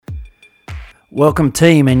Welcome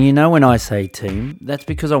team, and you know when I say team, that's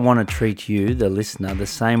because I want to treat you, the listener, the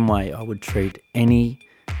same way I would treat any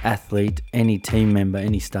athlete, any team member,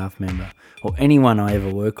 any staff member, or anyone I ever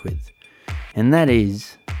work with. And that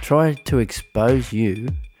is, try to expose you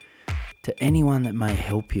to anyone that may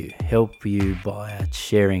help you by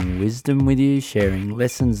sharing wisdom with you, sharing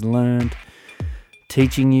lessons learned,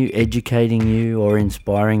 teaching you, educating you, or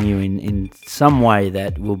inspiring you in some way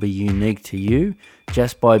that will be unique to you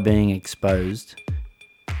just by being exposed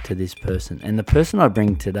to this person. And the person I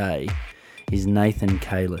bring today is Nathan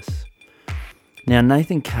Cayless. Now,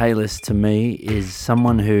 Nathan Cayless to me is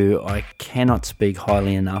someone who I cannot speak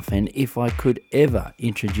highly enough, and if I could ever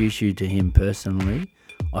introduce you to him personally,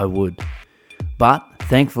 I would. But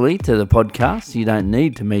thankfully to the podcast, you don't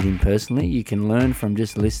need to meet him personally. You can learn from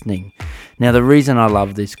just listening. Now, the reason I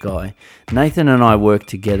love this guy, Nathan and I worked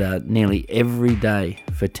together nearly every day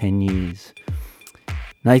for 10 years.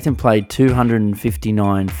 Nathan played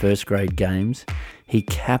 259 first grade games. He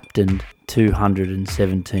captained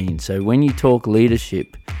 217. So when you talk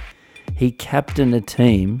leadership, he captained a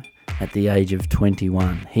team at the age of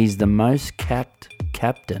 21. He's the most capped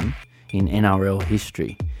captain in NRL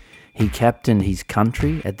history. He captained his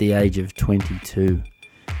country at the age of 22.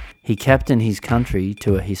 He captained his country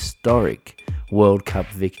to a historic World Cup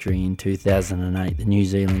victory in 2008, the New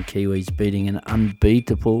Zealand Kiwis beating an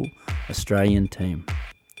unbeatable Australian team.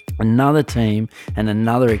 Another team and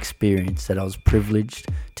another experience that I was privileged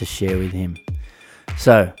to share with him.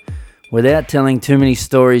 So, without telling too many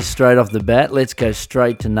stories straight off the bat, let's go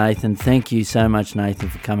straight to Nathan. Thank you so much, Nathan,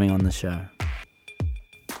 for coming on the show.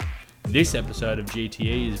 This episode of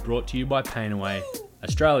GTE is brought to you by Painaway,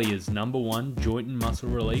 Australia's #1 joint and muscle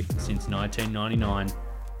relief since 1999.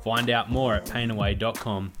 Find out more at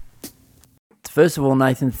painaway.com. First of all,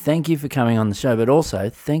 Nathan, thank you for coming on the show, but also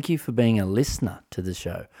thank you for being a listener to the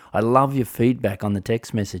show. I love your feedback on the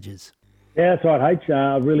text messages. Yeah, that's right, H.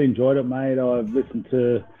 I've really enjoyed it, mate. I've listened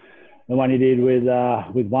to the one you did with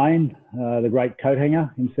Wayne, the great coat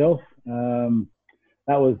hanger himself. That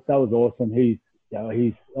was awesome. He's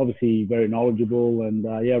obviously very knowledgeable, and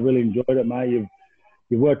I really enjoyed it, mate.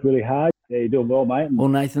 You've worked really hard. Yeah, you're doing well, mate. Well,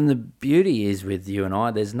 Nathan, the beauty is with you and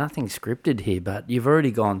I, there's nothing scripted here, but you've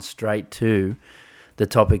already gone straight to the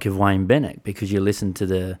topic of Wayne Bennett because you listened to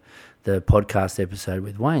the podcast episode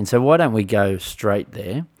with Wayne. So why don't we go straight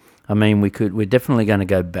there? I mean, we're definitely going to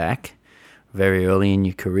go back very early in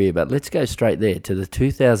your career, but let's go straight there to the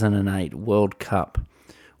 2008 World Cup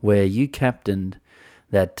where you captained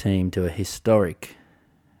that team to a historic,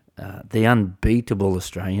 the unbeatable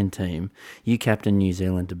Australian team. You captained New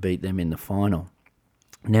Zealand to beat them in the final.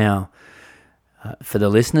 Now, for the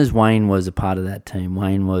listeners, Wayne was a part of that team.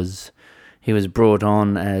 He was brought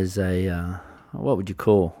on as a, what would you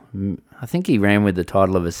call? I think he ran with the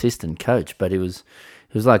title of assistant coach, but he was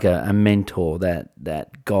like a mentor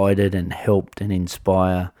that guided and helped and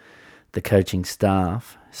inspire the coaching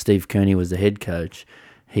staff. Steve Kearney was the head coach.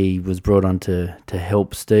 He was brought on to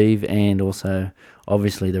help Steve and also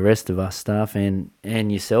obviously the rest of us staff and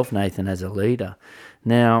yourself, Nathan, as a leader.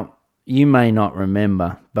 Now, you may not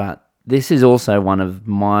remember, but this is also one of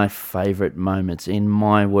my favourite moments in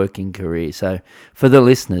my working career. So for the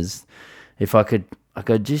listeners, if I could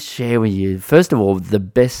just share with you, first of all, the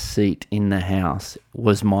best seat in the house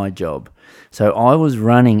was my job. So I was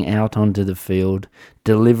running out onto the field,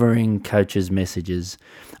 delivering coaches' messages.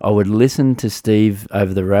 I would listen to Steve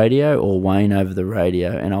over the radio or Wayne over the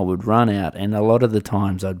radio, and I would run out. And a lot of the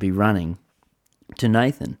times I'd be running to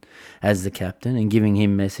Nathan as the captain and giving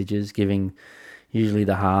him messages, giving usually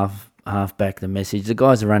the halfback the message. The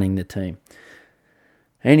guys are running the team.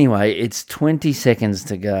 Anyway, it's 20 seconds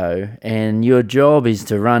to go, and your job is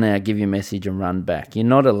to run out, give your message, and run back. You're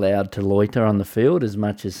not allowed to loiter on the field, as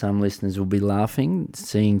much as some listeners will be laughing,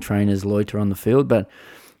 seeing trainers loiter on the field, but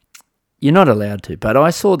you're not allowed to. But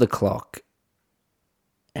I saw the clock,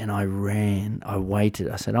 and I ran. I waited.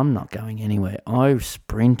 I said, I'm not going anywhere. I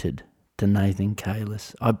sprinted to Nathan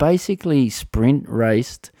Cayless. I basically sprint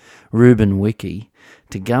raced Ruben Wiki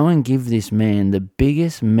to go and give this man the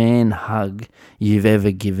biggest man hug you've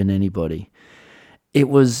ever given anybody.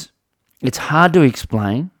 It's hard to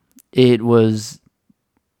explain. It was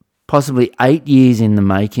possibly 8 years in the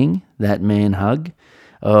making, that man hug,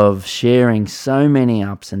 of sharing so many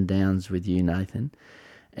ups and downs with you, Nathan,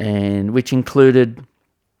 and which included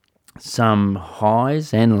some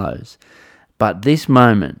highs and lows. But this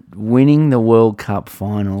moment, winning the World Cup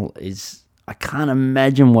final, I can't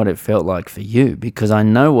imagine what it felt like for you, because I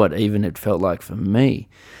know what even it felt like for me.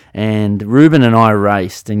 And Ruben and I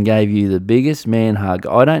raced and gave you the biggest man hug.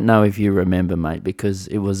 I don't know if you remember, mate, because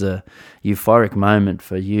it was a euphoric moment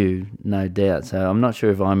for you, no doubt. So I'm not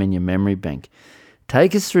sure if I'm in your memory bank.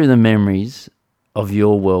 Take us through the memories of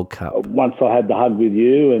your World Cup. Once I had the hug with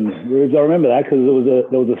you and Rubes, I remember that because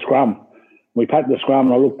there was a scrum. We packed the scrum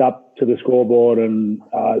and I looked up to the scoreboard and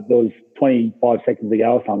there was 25 seconds to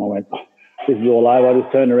go or something. I went, oh, this is all over. I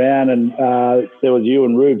just turned around and there was you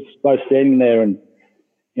and Rubes both standing there, and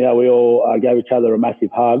we all gave each other a massive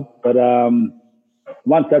hug. But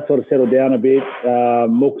once that sort of settled down a bit,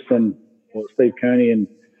 Mooks and Steve Kearney and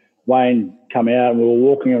Wayne come out and we were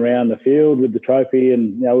walking around the field with the trophy,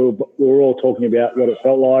 and we were all talking about what it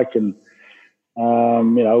felt like, and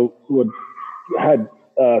we had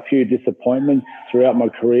a few disappointments throughout my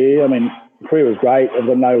career. I mean, the career was great. I've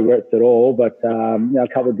got no regrets at all, but a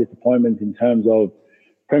couple of disappointments in terms of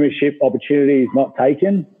premiership opportunities not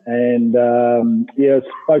taken. And I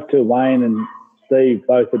spoke to Wayne and Steve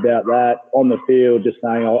both about that on the field, just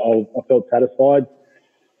saying I felt satisfied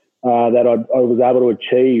that I was able to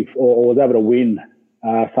achieve or was able to win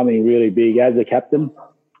something really big as a captain,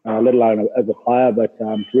 let alone as a player. But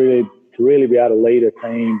to really be able to lead a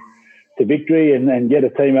team to victory and get a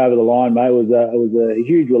team over the line, mate, was a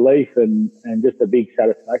huge relief and just a big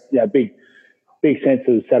satisfaction, big sense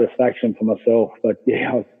of satisfaction for myself. But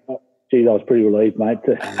I was pretty relieved, mate,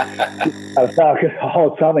 to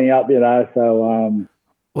hold something up, So,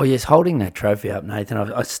 well, yes, holding that trophy up, Nathan.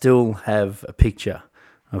 I still have a picture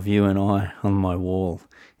of you and I on my wall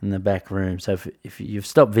in the back room. So if you've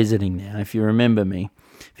stopped visiting now, if you remember me,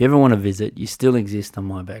 if you ever want to visit, you still exist on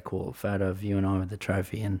my back wall, a photo of you and I with the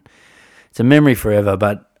trophy, and it's a memory forever.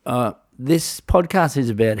 But this podcast is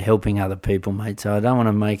about helping other people, mate, so I don't want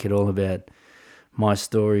to make it all about my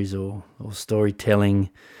stories or storytelling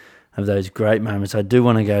of those great moments. I do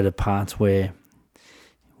want to go to parts where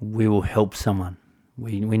we will help someone.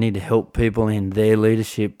 We need to help people in their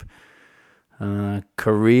leadership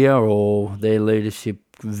career or their leadership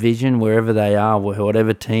vision, wherever they are,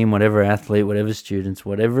 whatever team, whatever athlete, whatever students,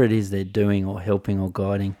 whatever it is they're doing or helping or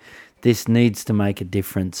guiding. This needs to make a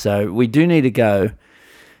difference. So we do need to go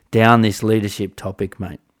down this leadership topic,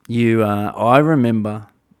 mate. I remember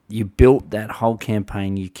you built that whole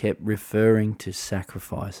campaign, you kept referring to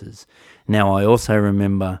sacrifices. Now, I also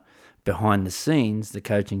remember behind the scenes, the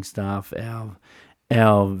coaching staff,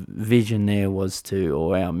 our vision there was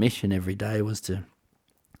or our mission every day was to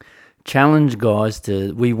challenge guys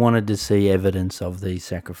we wanted to see evidence of these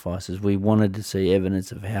sacrifices. We wanted to see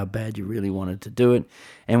evidence of how bad you really wanted to do it.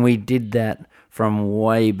 And we did that from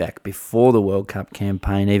way back before the World Cup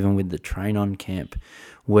campaign, even with the Train On camp,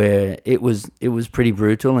 where it was pretty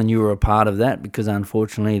brutal, and you were a part of that because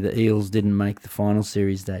unfortunately the Eels didn't make the final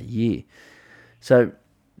series that year. So,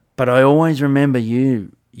 but I always remember you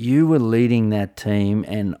were leading that team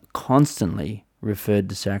and constantly referred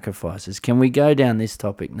to sacrifices. Can we go down this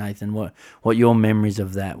topic, Nathan? What your memories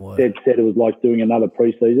of that were? Deb said it was like doing another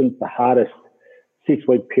pre-season. It's the hardest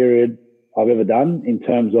 6-week period I've ever done in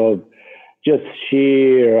terms of just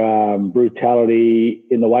sheer brutality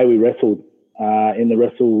in the way we wrestled in the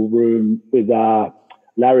wrestle room with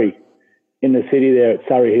Larry in the city there at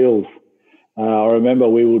Surrey Hills. I remember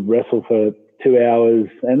we would wrestle for 2 hours,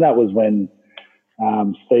 and that was when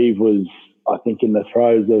Steve was, I think, in the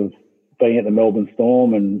throes of being at the Melbourne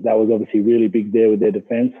Storm, and that was obviously really big there with their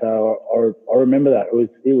defence. So I remember that.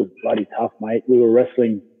 It was bloody tough, mate. We were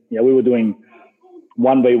wrestling, we were doing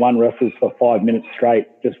 1v1 wrestles for 5 minutes straight,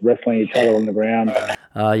 just wrestling each other on the ground.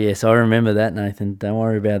 Yes, I remember that, Nathan. Don't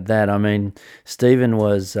worry about that. I mean, Stephen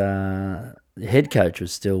was, the head coach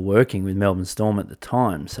was still working with Melbourne Storm at the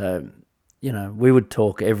time. So, we would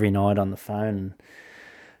talk every night on the phone,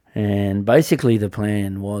 and basically the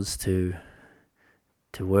plan was to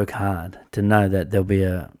work hard, to know that there'll be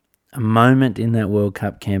a moment in that World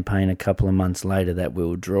Cup campaign a couple of months later that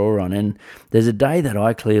we'll draw on. And there's a day that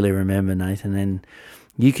I clearly remember, Nathan, and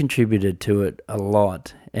you contributed to it a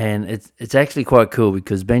lot. And it's actually quite cool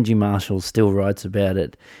because Benji Marshall still writes about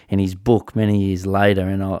it in his book many years later,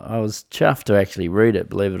 and I was chuffed to actually read it,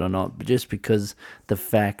 believe it or not, but just because the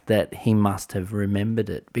fact that he must have remembered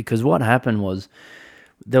it. Because what happened was,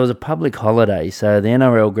 there was a public holiday, so the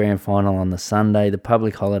NRL Grand Final on the Sunday, the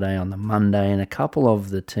public holiday on the Monday, and a couple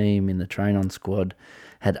of the team in the Train On squad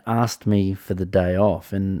had asked me for the day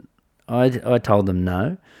off, and I told them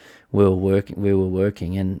no, we were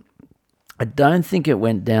working, and I don't think it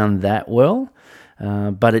went down that well,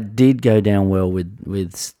 but it did go down well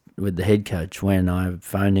with with the head coach when I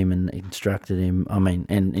phoned him and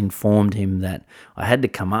and informed him that I had to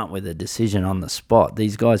come up with a decision on the spot.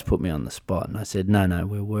 These guys put me on the spot, and I said, no,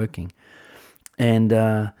 we're working. And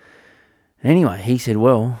anyway, he said,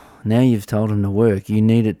 well, now you've told them to work, you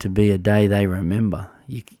need it to be a day they remember.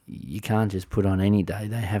 You can't just put on any day.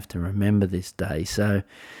 They have to remember this day. So,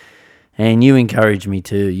 and you encouraged me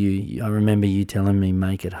too. I remember you telling me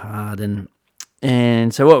make it hard,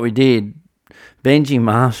 and so what we did, Benji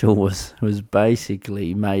Marshall was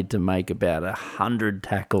basically made to make about 100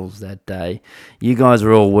 tackles that day. You guys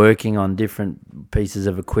were all working on different pieces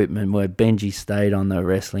of equipment where Benji stayed on the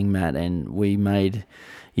wrestling mat, and we made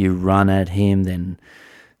you run at him,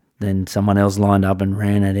 then someone else lined up and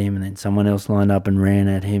ran at him, and then someone else lined up and ran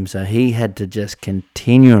at him. So he had to just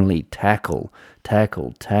continually tackle,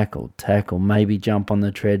 maybe jump on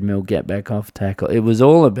the treadmill, get back off, tackle. It was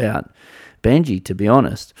all about Benji, to be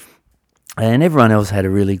honest. And everyone else had a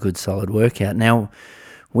really good, solid workout. Now,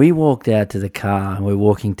 we walked out to the car, and we're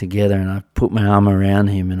walking together, and I put my arm around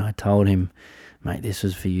him, and I told him, mate, this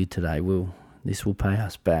was for you today. This will pay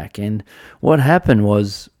us back. And what happened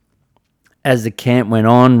was, as the camp went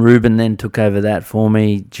on, Ruben then took over that for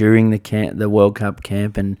me during the World Cup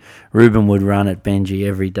camp, and Ruben would run at Benji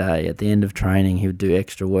every day. At the end of training, he would do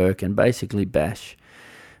extra work and basically bash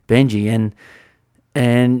Benji.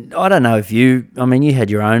 And I don't know if you had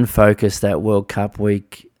your own focus that World Cup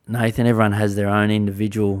week, Nathan. Everyone has their own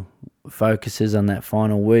individual focuses on that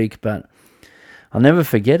final week, but I'll never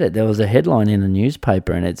forget it. There was a headline in the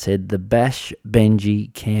newspaper, and it said, the Bash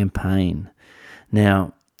Benji campaign.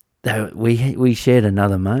 Now, we shared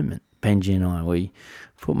another moment, Benji and I. We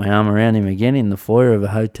put my arm around him again in the foyer of a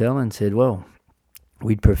hotel and said, well,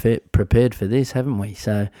 we'd prepared for this, haven't we?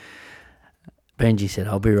 So Benji said,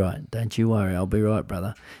 I'll be right. Don't you worry. I'll be right,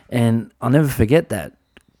 brother. And I'll never forget that,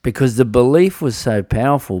 because the belief was so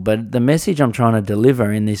powerful. But the message I'm trying to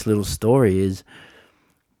deliver in this little story is,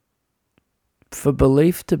 for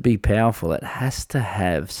belief to be powerful, it has to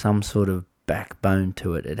have some sort of backbone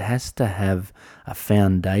to it. It has to have a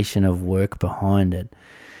foundation of work behind it.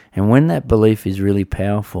 And when that belief is really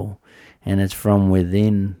powerful and it's from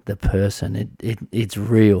within the person, it's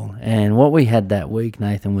real. And what we had that week,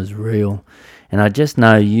 Nathan, was real. And I just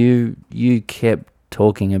know you kept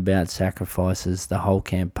talking about sacrifices the whole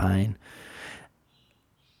campaign.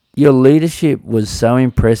 Your leadership was so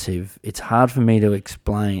impressive. It's hard for me to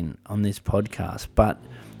explain on this podcast, but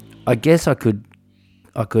I guess I could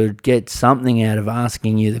get something out of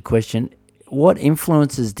asking you the question, what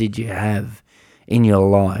influences did you have in your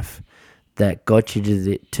life that got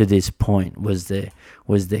you to this point? Was there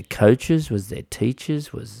coaches? Was there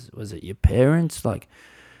teachers? Was it your parents? Like,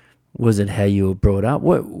 was it how you were brought up?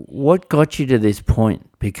 What got you to this point?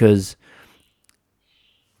 Because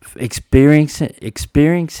experiencing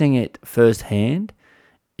it firsthand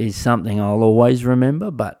is something I'll always remember,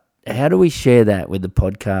 but how do we share that with the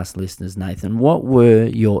podcast listeners, Nathan? What were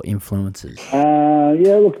your influences?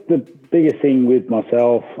 Look, the biggest thing with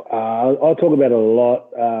myself, I talk about it a lot.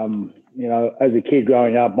 As a kid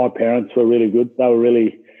growing up, my parents were really good. They were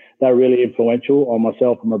really influential on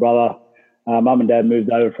myself and my brother. Mum and Dad moved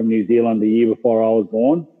over from New Zealand the year before I was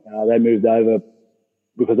born. They moved over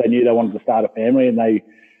because they knew they wanted to start a family, and they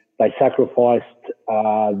sacrificed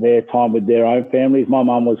their time with their own families. My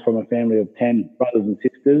mum was from a family of 10 brothers and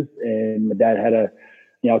sisters, and my dad had a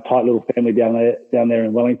tight little family down there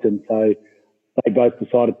in Wellington. So they both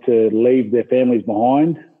decided to leave their families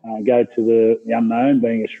behind, go to the unknown,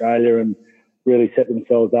 being Australia, and really set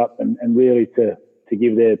themselves up and really to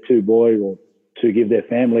give their two boys, or to give their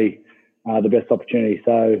family the best opportunity.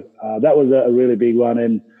 So that was a really big one.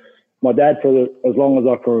 And my dad, for as long as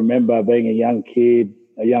I can remember, being a young kid,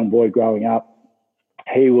 a young boy growing up,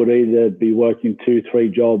 he would either be working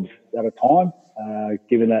 2-3 jobs at a time,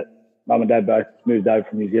 given that Mum and Dad both moved over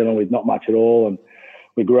from New Zealand with not much at all. And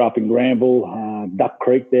we grew up in Granville, Duck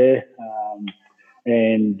Creek there.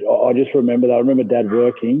 And I just remember that. I remember Dad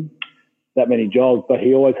working that many jobs, but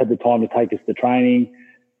he always had the time to take us to training.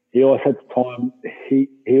 He always had the time. He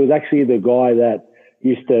was actually the guy that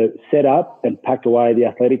used to set up and pack away the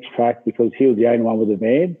athletics track, because he was the only one with a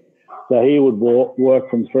van. So he would work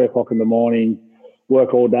from 3 o'clock in the morning,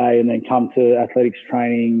 work all day, and then come to athletics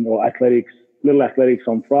training or little athletics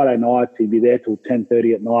on Friday nights. He'd be there till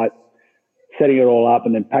 10:30 at night, setting it all up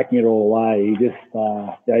and then packing it all away. He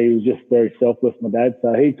was just very selfless, my dad.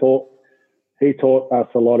 So he taught us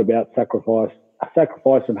a lot about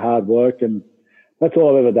sacrifice and hard work, and that's all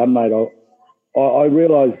I've ever done, mate. I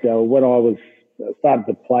realised when I was starting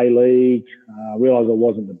to play league, I realised I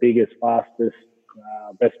wasn't the biggest, fastest,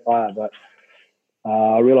 best player, but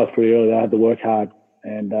I realised pretty early that I had to work hard.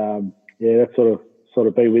 and that's sort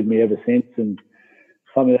of been with me ever since, and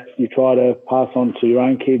something that you try to pass on to your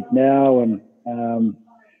own kids now, and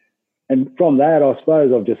from that, I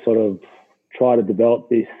suppose I've just sort of tried to develop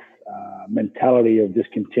this mentality of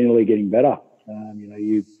just continually getting better.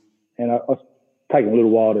 I've taken a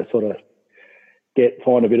little while to sort of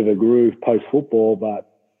find a bit of a groove post football, but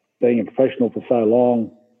being a professional for so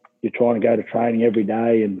long, you're trying to go to training every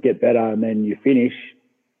day and get better, and then you finish.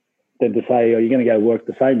 Then to say, you're going to go work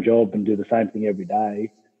the same job and do the same thing every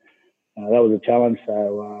day, that was a challenge.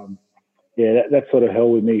 So, that sort of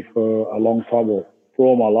held with me for a long time, or for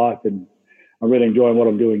all my life, and I'm really enjoying what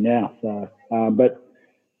I'm doing now. So, but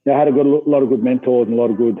I had a lot of good mentors and a lot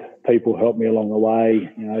of good people help me along the way.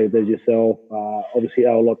 There's yourself, obviously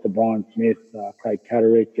owe a lot to Brian Smith, Craig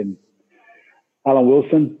Catterick, and Alan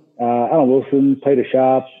Wilson. Peter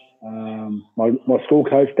Sharp, my school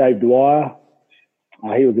coach, Dave Dwyer.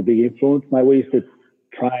 He was a big influence, mate. We used to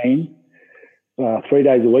train 3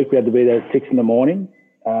 days a week. We had to be there at 6 a.m,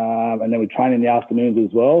 and then we train in the afternoons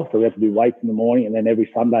as well. So we had to do weights in the morning, and then every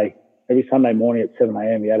Sunday morning at 7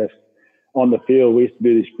 a.m, he had us on the field. We used to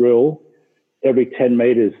do this drill every 10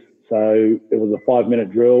 metres. So it was a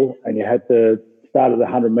 5-minute drill, and you had to start at the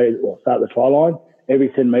 100 metres, or start at the try line, every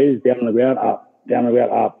 10 metres, down on the ground, up, down on the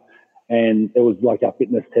ground, up. And it was like our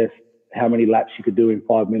fitness test, how many laps you could do in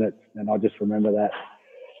 5 minutes. And I just remember that.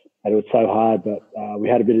 And it was so hard, but we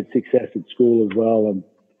had a bit of success at school as well. And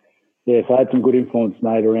so I had some good influence,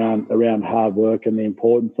 mate, around hard work and the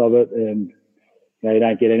importance of it. And you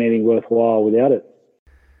don't get anything worthwhile without it.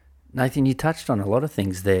 Nathan, you touched on a lot of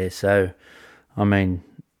things there. So, I mean,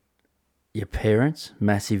 your parents,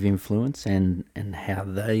 massive influence, and how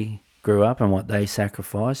they grew up and what they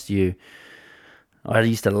sacrificed. I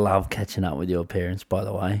used to love catching up with your parents, by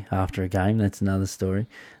the way, after a game. That's another story.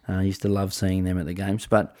 I used to love seeing them at the games.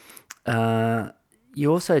 But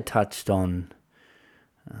you also touched on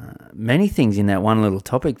many things in that one little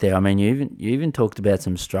topic there. I mean, you even talked about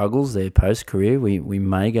some struggles there post-career. We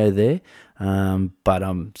may go there, but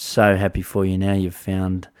I'm so happy for you now. You've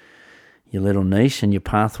found your little niche and your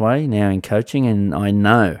pathway now in coaching, and I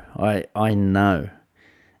know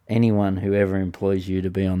anyone who ever employs you to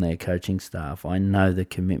be on their coaching staff, I know the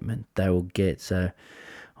commitment they will get. So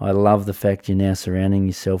I love the fact you're now surrounding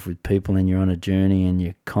yourself with people and you're on a journey and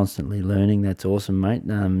you're constantly learning. That's awesome, mate.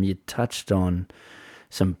 You touched on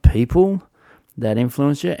some people that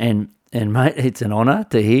influence you, and mate, it's an honour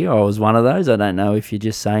to hear. I was one of those. I don't know if you're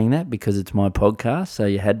just saying that because it's my podcast, so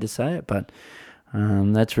you had to say it, but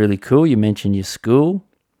that's really cool. You mentioned your school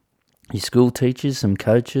teachers, some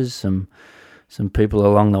coaches, some people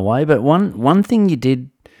along the way. But one thing you did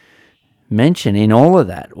mention in all of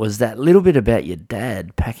that was that little bit about your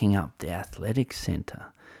dad packing up the athletics centre.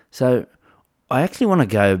 So I actually want to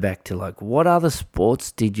go back to what other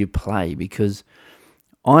sports did you play? Because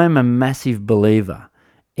I'm a massive believer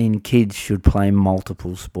in kids should play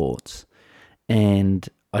multiple sports. And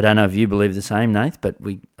I don't know if you believe the same, Nath, but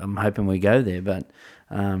I'm hoping we go there. But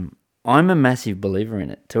I'm a massive believer in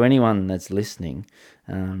it. To anyone that's listening,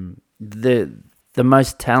 the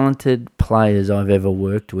most talented players I've ever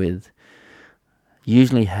worked with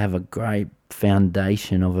usually have a great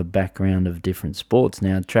foundation of a background of different sports.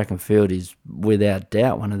 Now, track and field is without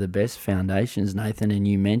doubt one of the best foundations, Nathan, and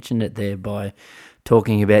you mentioned it there by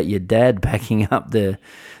talking about your dad packing up the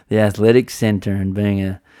athletics centre and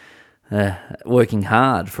being working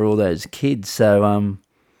hard for all those kids. So,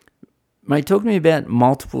 mate, talk to me about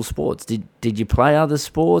multiple sports. Did you play other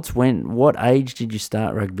sports? What age did you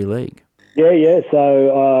start rugby league? Yeah.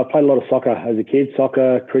 So I played a lot of soccer as a kid,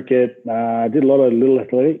 cricket. Did a lot of little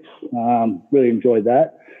athletics. Really enjoyed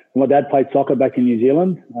that. My dad played soccer back in New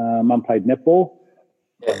Zealand. Mum played netball.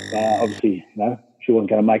 Obviously, she wasn't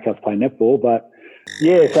going to make us play netball. But,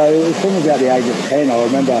 yeah, so it was from about the age of 10. I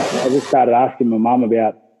remember I just started asking my mum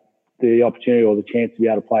about the opportunity or the chance to be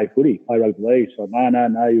able to play rugby league. So,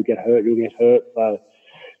 no, you'll get hurt. So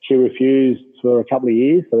she refused for a couple of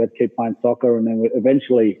years. So we had to keep playing soccer. And then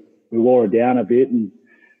eventually we wore her down a bit, and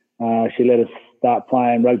she let us start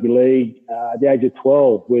playing rugby league at the age of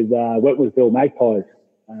 12 with Wentworthville Magpies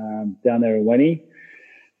down there in Wenny.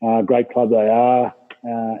 Great club they are.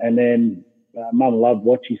 And then Mum loved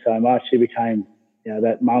watching so much. She became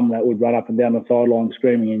that mum that would run up and down the sideline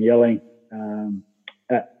screaming and yelling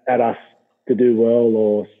at us to do well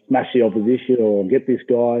or smash the opposition or get this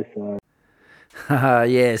guy. So.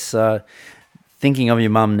 Yes. Thinking of your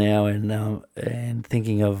mum now and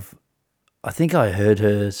thinking of, I think I heard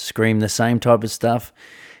her scream the same type of stuff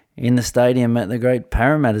in the stadium at the great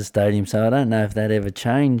Parramatta Stadium. So I don't know if that ever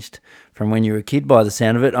changed from when you were a kid by the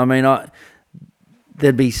sound of it. I mean,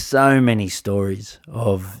 there'd be so many stories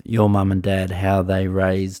of your mum and dad, how they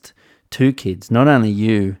raised two kids, not only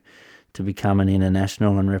you to become an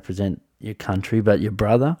international and represent your country, but your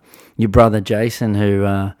brother Jason,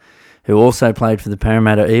 who also played for the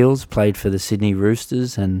Parramatta Eels, played for the Sydney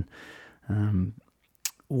Roosters, and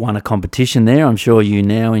won a competition there. I'm sure you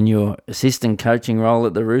now, in your assistant coaching role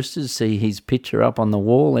at the Roosters, see his picture up on the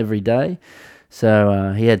wall every day.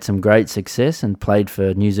 So he had some great success and played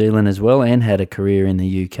for New Zealand as well, and had a career in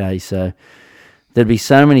the UK. So there'd be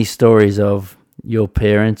so many stories of your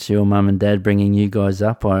parents, your mum and dad, bringing you guys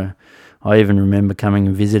up. I even remember coming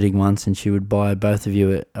and visiting once, and she would buy both of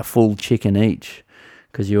you a full chicken each,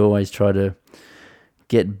 because you always try to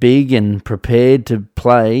get big and prepared to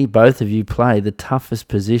play. Both of you play the toughest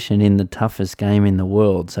position in the toughest game in the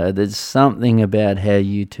world. So there's something about how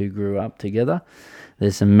you two grew up together.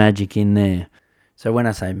 There's some magic in there. So when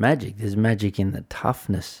I say magic, there's magic in the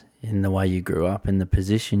toughness, in the way you grew up, and the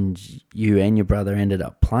positions you and your brother ended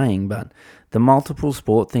up playing. But the multiple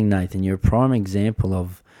sport thing, Nathan, you're a prime example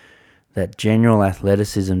of that general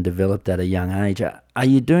athleticism developed at a young age. Are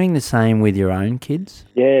you doing the same with your own kids?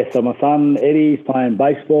 Yeah, so my son Eddie's playing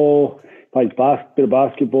baseball, plays bit of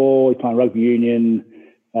basketball, he's playing rugby union,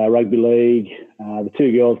 rugby league. The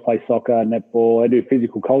two girls play soccer, netball. They do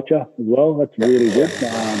physical culture as well. That's really good.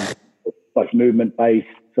 Like movement-based,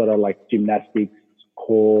 sort of like gymnastics,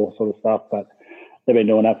 core sort of stuff, but they've been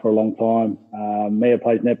doing that for a long time. Mia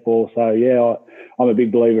plays netball, so yeah, I'm a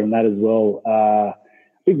big believer in that as well.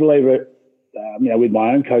 Big believer, with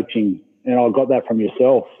my own coaching, and I got that from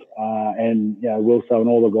yourself and Wilso and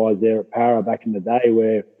all the guys there at Para back in the day,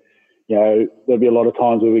 where there'd be a lot of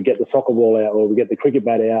times where we get the soccer ball out or we get the cricket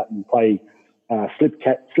bat out and play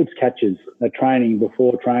slips catches at training.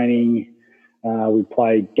 Before training, we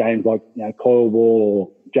play games like coil ball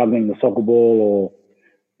or juggling the soccer ball, or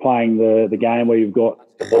playing the game where you've got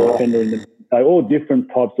a defender in the. So all different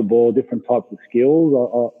types of ball, different types of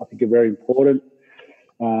skills, I think are very important.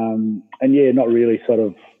 Not really sort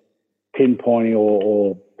of pinpointing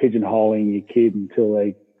or pigeonholing your kid until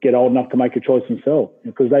they get old enough to make a choice themselves,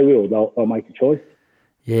 because they will. They'll make a choice.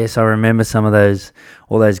 Yes, I remember some of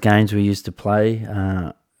all those games we used to play.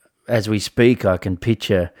 As we speak, I can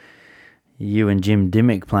picture you and Jim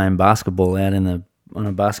Dimmick playing basketball out on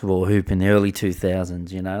a basketball hoop in the early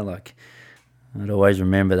 2000s. Like I'd always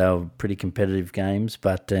remember they were pretty competitive games.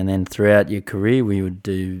 And then throughout your career, we've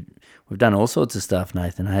done all sorts of stuff,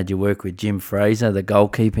 Nathan. I had you work with Jim Fraser, the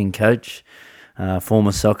goalkeeping coach,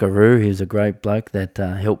 former Socceroo. He was a great bloke that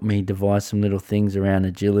helped me devise some little things around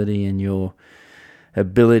agility and your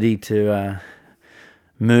ability to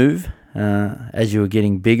move as you were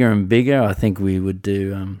getting bigger and bigger. I think we would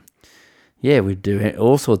do, we'd do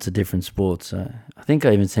all sorts of different sports. I think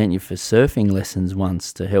I even sent you for surfing lessons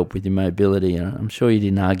once to help with your mobility. I'm sure you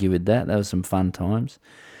didn't argue with that. That was some fun times.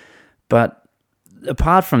 But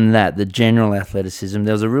apart from that, the general athleticism,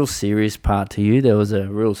 there was a real serious part to you. There was a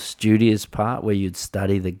real studious part where you'd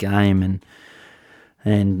study the game,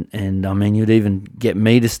 and I mean, you'd even get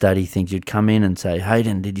me to study things. You'd come in and say,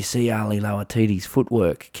 Hayden, did you see Ali Lawatidi's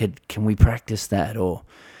footwork? Can we practice that? Or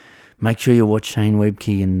make sure you watch Shane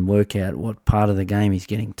Webke and work out what part of the game he's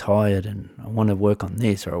getting tired, and I want to work on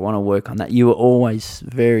this or I want to work on that. You were always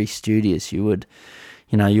very studious. You would...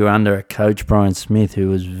 you were under a coach, Brian Smith, who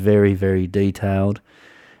was very, very detailed,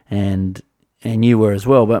 and you were as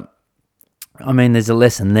well. But, I mean, there's a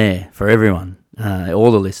lesson there for everyone,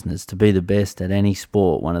 all the listeners, to be the best at any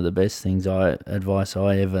sport. One of the best advice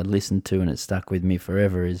I ever listened to, and it stuck with me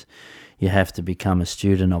forever, is you have to become a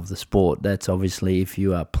student of the sport. That's obviously if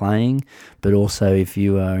you are playing, but also if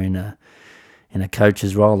you are in a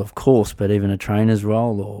coach's role, of course, but even a trainer's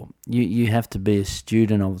role, or you have to be a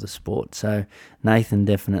student of the sport. So Nathan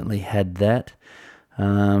definitely had that.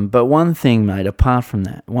 But one thing, mate, apart from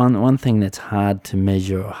that, one thing that's hard to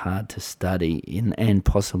measure or hard to study, and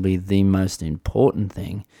possibly the most important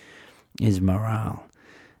thing, is morale.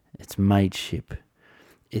 It's mateship.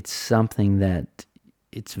 It's something that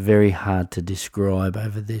it's very hard to describe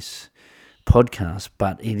over this podcast,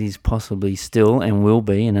 but it is possibly still, and will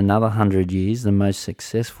be in another 100 years, the most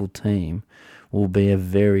successful team will be a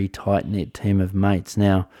very tight-knit team of mates.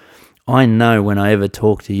 Now, I know when I ever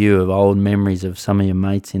talk to you of old memories of some of your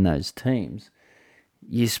mates in those teams,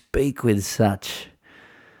 you speak with such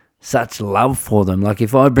love for them. Like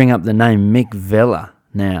if I bring up the name Mick Vella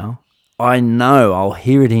now, I know I'll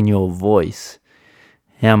hear it in your voice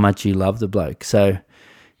how much you love the bloke. So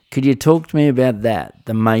could you talk to me about that,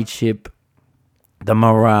 the mateship, the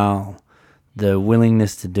morale, the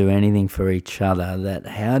willingness to do anything for each other? That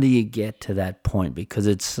how do you get to that point? Because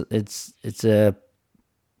it's an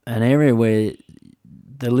area where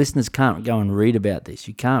the listeners can't go and read about this.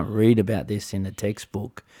 You can't read about this in a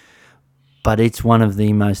textbook, but it's one of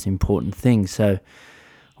the most important things. So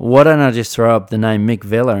why don't I just throw up the name Mick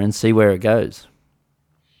Vella and see where it goes?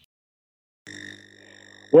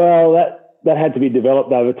 Well, that had to be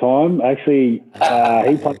developed over time. Actually,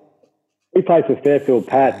 he played for Fairfield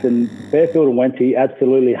Pats, and Fairfield and Wenty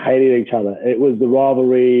absolutely hated each other. It was the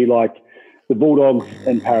rivalry like the Bulldogs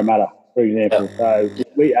and Parramatta, for example. Yep. So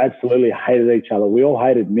we absolutely hated each other. We all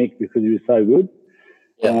hated Mick because he was so good.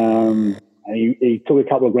 Yep. And he took a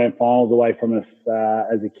couple of grand finals away from us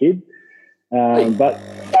as a kid. But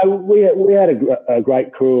we had a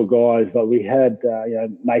great crew of guys. But we had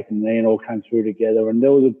Nathan and Ian all came through together, and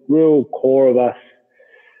there was a real core of us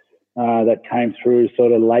that came through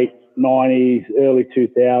sort of late 90s, early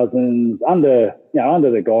 2000s, under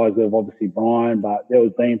the guys of obviously Brian, but there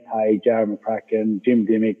was Dean Page, Jared McCracken, Jim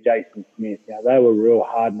Dimmick, Jason Smith. They were real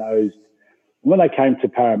hard-nosed. When they came to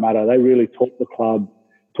Parramatta, they really taught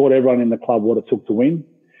everyone in the club what it took to win.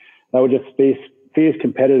 They were just fierce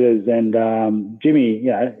competitors, and Jimmy,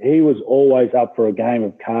 he was always up for a game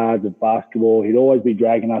of cards, of basketball. He'd always be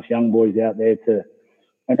dragging us young boys out there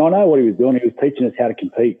and I know what he was doing. He was teaching us how to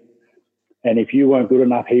compete. And if you weren't good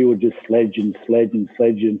enough, he would just sledge you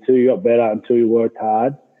until you got better, until you worked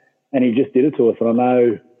hard. And he just did it to us. And I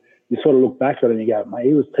know you sort of look back at it and you go, mate,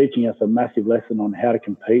 he was teaching us a massive lesson on how to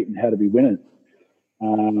compete and how to be winners.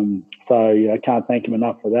 I can't thank him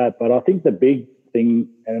enough for that. But I think the big thing,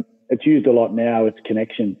 and it's used a lot now, it's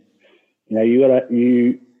connection.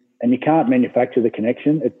 You can't manufacture the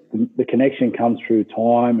connection. The connection comes through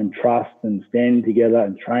time and trust and standing together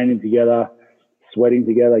and training together, sweating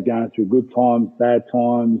together, going through good times, bad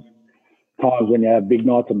times, times when you have big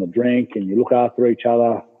nights on the drink and you look after each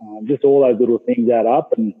other. Just all those little things add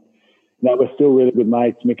up. And we're still really good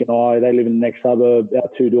mates, Mick and I. They live in the next suburb. Our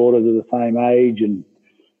two daughters are the same age, and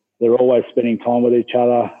they're always spending time with each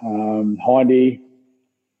other. Hindy,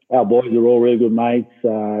 our boys are all really good mates.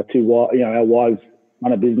 Our wives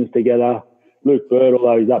run a business together. Luke Bird,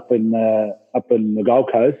 although he's up in the Gold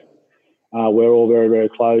Coast, we're all very, very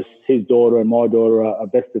close. His daughter and my daughter are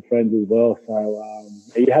best of friends as well.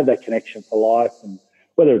 So you have that connection for life, and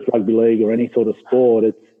whether it's rugby league or any sort of sport,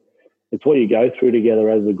 it's what you go through together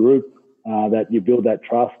as a group that you build that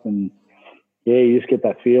trust, and you just get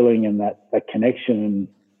that feeling and that connection.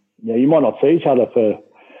 And you might not see each other for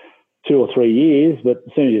 2 or 3 years, but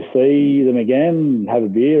as soon as you see them again and have a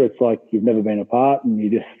beer, it's like you've never been apart, and you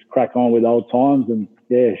just crack on with old times and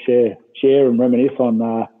share and reminisce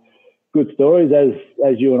on good stories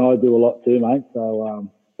as you and I do a lot too, mate. So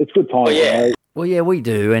it's good times. Well, yeah, we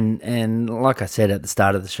do, and like I said at the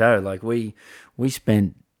start of the show, like we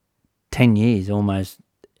spent 10 years almost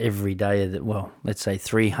every day of let's say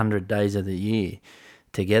 300 days of the year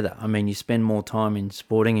together. I mean, you spend more time in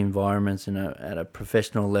sporting environments and at a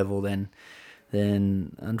professional level than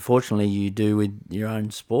unfortunately you do with your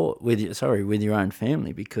own sport, with your own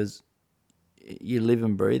family, because you live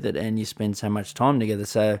and breathe it and you spend so much time together.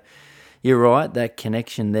 So you're right, that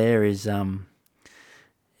connection there is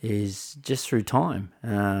just through time.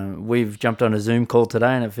 We've jumped on a Zoom call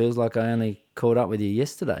today and it feels like I only caught up with you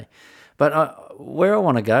yesterday. But where I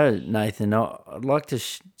want to go, Nathan, I'd like to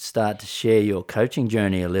start to share your coaching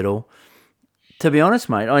journey a little. To be honest,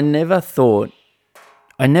 mate, I never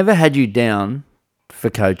had you down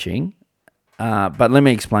for coaching, but let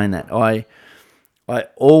me explain that. I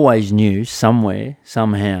always knew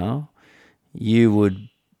somehow, you would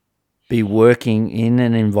be working in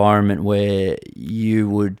an environment where you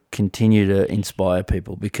would continue to inspire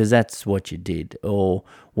people, because that's what you did, or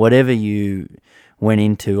whatever you went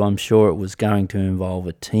into. I'm sure it was going to involve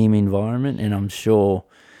a team environment, and I'm sure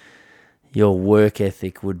your work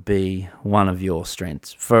ethic would be one of your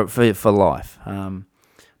strengths for life.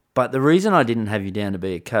 But the reason I didn't have you down to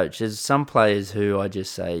be a coach, there's some players who I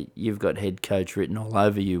just say, you've got head coach written all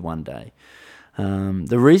over you one day.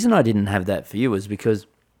 The reason I didn't have that for you was because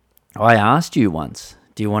I asked you once,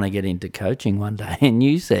 do you want to get into coaching one day? And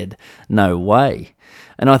you said, no way.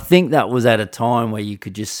 And I think that was at a time where you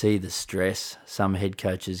could just see the stress some head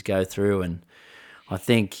coaches go through. And I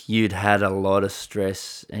think you'd had a lot of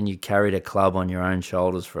stress and you carried a club on your own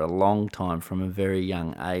shoulders for a long time from a very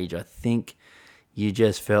young age. I think you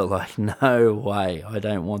just felt like, no way, I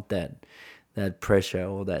don't want that pressure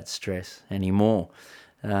or that stress anymore.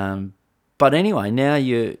 But anyway, now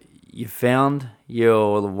you found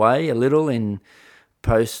your way a little in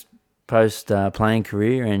post playing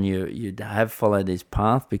career, and you have followed this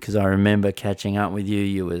path, because I remember catching up with you.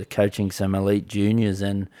 You were coaching some elite juniors,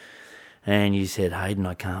 and you said, Hayden,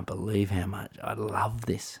 I can't believe how much I love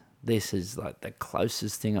this. This is like the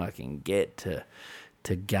closest thing I can get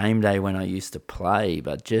to game day when I used to play,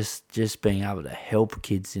 but just being able to help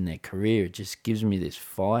kids in their career, it just gives me this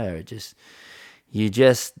fire. You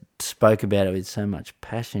just spoke about it with so much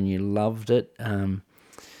passion. You loved it.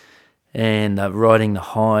 And riding the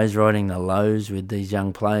highs, riding the lows with these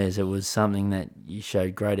young players, it was something that you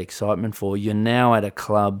showed great excitement for. You're now at a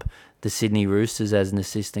club, the Sydney Roosters, as an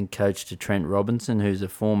assistant coach to Trent Robinson, who's a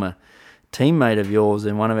former teammate of yours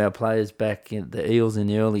and one of our players back in the Eels in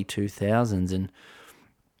the early 2000s.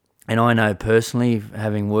 And I know personally,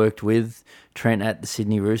 having worked with Trent at the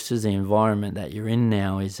Sydney Roosters, the environment that you're in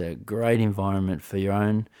now is a great environment for your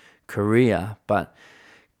own career. But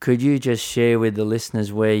could you just share with the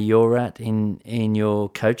listeners where you're at in your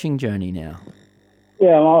coaching journey now?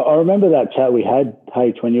 Yeah, I remember that chat we had,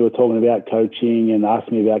 H, when you were talking about coaching and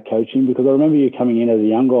asked me about coaching, because I remember you coming in as a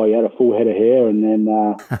young guy. You had a full head of hair and then...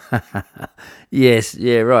 Yes,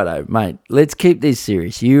 yeah, righto, mate. Let's keep this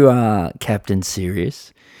serious. You are Captain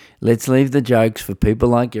Serious. Let's leave the jokes for people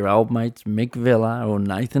like your old mates Mick Villa or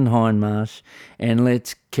Nathan Hindmarsh, and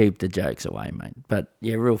let's keep the jokes away, mate. But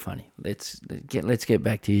yeah, real funny. Let's get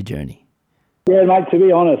back to your journey. Yeah, mate. To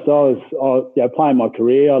be honest, I was playing my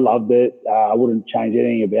career. I loved it. I wouldn't change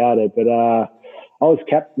anything about it. But I was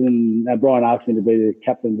captain. Brian asked me to be the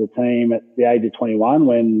captain of the team at the age of 21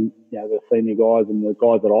 when the senior guys and the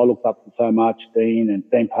guys that I looked up to so much, Dean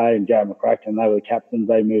Pay and Jared McCracken, they were the captains.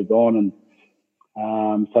 They moved on and.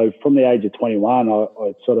 So from the age of 21,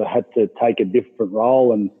 I sort of had to take a different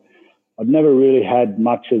role, and I'd never really had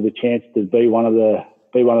much of the chance to be one of the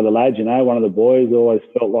lads, one of the boys. I always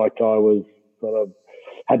felt like I was sort of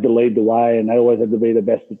had to lead the way, and I always had to be the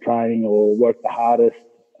best at training or work the hardest.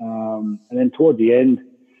 And then towards the end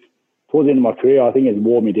of my career, I think it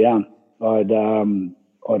wore me down. I'd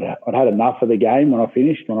had enough of the game when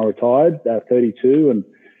I retired, 32, and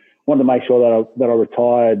wanted to make sure that I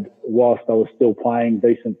retired whilst I was still playing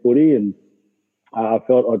decent footy, and I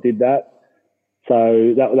felt I did that.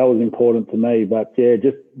 So that was important to me. But yeah,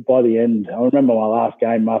 just by the end, I remember my last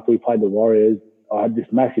game after we played the Warriors, I had this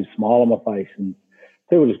massive smile on my face, and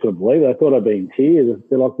people just couldn't believe it. I thought I'd be in tears.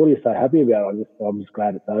 They're like, "What are you so happy about?" I'm just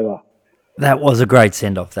glad it's over. That was a great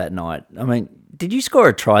send off that night. I mean, did you score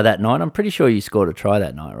a try that night? I'm pretty sure you scored a try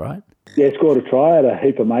that night, right? Yeah, scored a try. I had a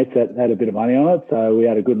heap of mates that had a bit of money on it, so we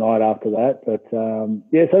had a good night after that. But so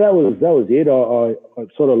that was it. I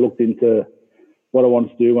sort of looked into what I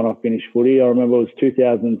wanted to do when I finished footy. I remember it was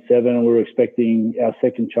 2007, and we were expecting our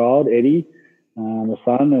second child, Eddie, a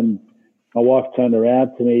son. And my wife turned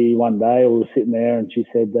around to me one day. We were sitting there, and she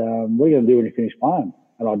said, "What are you going to do when you finish playing?"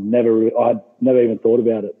 And I'd never even thought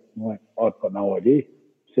about it. I'm like, I've got no idea.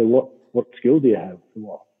 She said, "What skills do you have?" I said,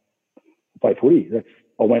 "Well, I play footy."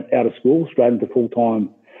 I went out of school straight into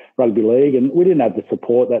full-time rugby league, and we didn't have the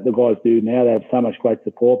support that the guys do now. They have so much great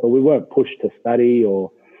support, but we weren't pushed to study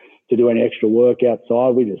or to do any extra work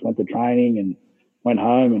outside. We just went to training and went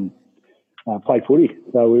home and played footy.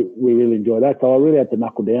 So we really enjoyed that. So I really had to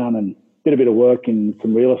knuckle down and did a bit of work in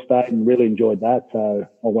some real estate and really enjoyed that. So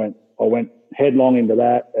I went headlong into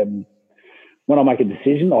that, and when I make a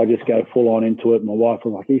decision, I just go full on into it. My wife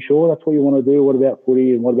was like, "Are you sure that's what you want to do? What about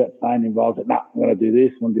footy and what about staying involved?" I said, "Nah, I'm going to do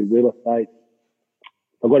this. I want to do real estate."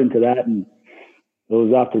 I got into that, and it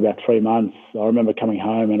was after about 3 months. I remember coming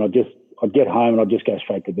home, and I'd get home and I'd just go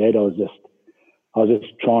straight to bed. I was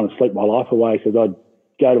just trying to sleep my life away. So I'd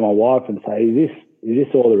go to my wife and say, "Is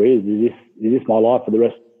this all there is? Is this my life for the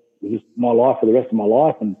rest? Is this my life for the rest of my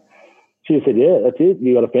life?" And she said, "Yeah, that's it.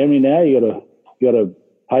 You got a family now. You got to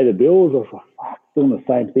pay the bills." I was like, "Fuck, doing the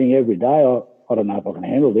same thing every day. I don't know if I can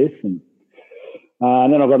handle this." And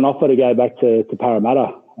then I got an offer to go back to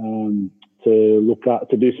Parramatta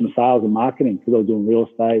to do some sales and marketing because I was doing real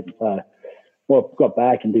estate. So got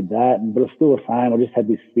back and did that, but it's still the same. I just had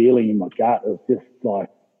this feeling in my gut. It was just like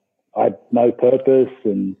I had no purpose,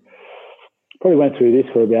 and probably went through this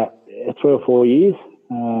for about 3 or 4 years.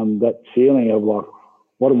 That feeling of like,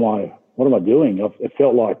 what am I doing? It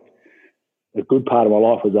felt like a good part of my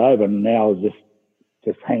life was over, and now I was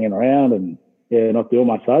just hanging around and not doing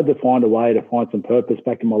much. So I had to find a way to find some purpose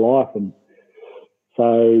back in my life. And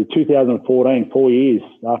so 2014, 4 years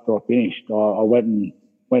after I finished, I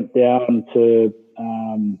went down to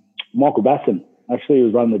Michael Basson. Actually, he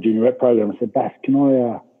was running the junior rep program. I said, "Bass, do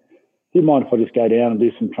you mind if I just go down and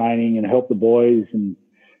do some training and help the boys?" And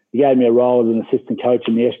he gave me a role as an assistant coach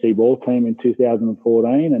in the SD ball team in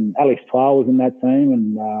 2014. And Alex Twal was in that team,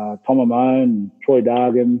 and Tom Amone and Troy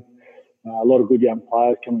Dargan, a lot of good young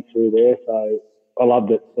players coming through there. So I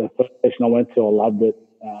loved it. The first session I went to, I loved it.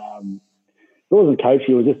 It wasn't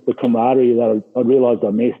coaching, it was just the camaraderie that I realised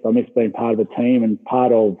I missed. I missed being part of a team and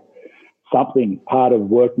part of something, part of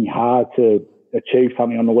working hard to achieve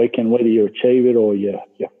something on the weekend, whether you achieve it or you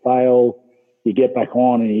fail, you get back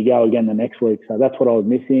on and you go again the next week. So that's what I was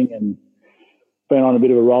missing, and been on a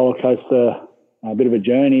bit of a roller coaster, a bit of a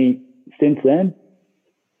journey since then.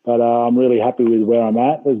 But I'm really happy with where I'm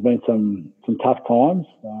at. There's been some tough times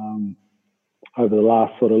over the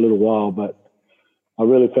last sort of little while, but I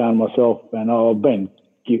really found myself, and I've been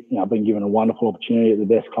given a wonderful opportunity at the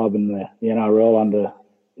best club in the NRL under,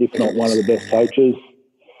 if not one of the best coaches.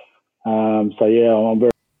 So yeah, I'm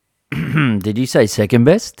very. Did you say second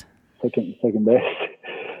best? Second best.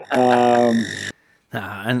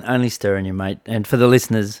 And only stirring you, mate. And for the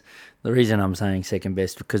listeners, the reason I'm saying second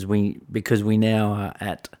best because we now are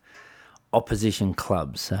at opposition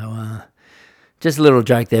clubs. So just a little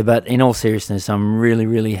joke there, but in all seriousness, I'm really,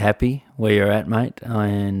 really happy where you're at, mate.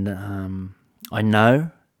 And I know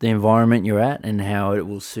the environment you're at and how it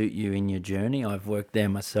will suit you in your journey. I've worked there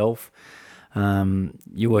myself.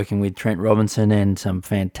 You're working with Trent Robinson and some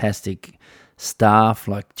fantastic staff.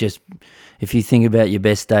 Like, just if you think about your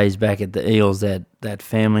best days back at the Eels, that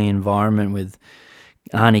family environment with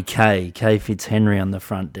Arnie Kay Fitzhenry on the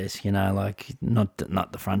front desk, like not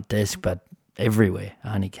the front desk, but everywhere.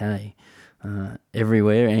 Arnie Kay,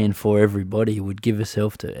 everywhere and for everybody, would give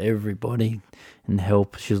herself to everybody and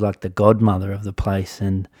help. She was like the godmother of the place.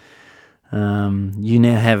 And you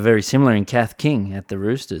now have very similar in Kath King at the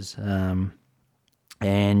Roosters. And,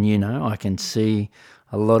 I can see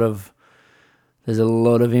there's a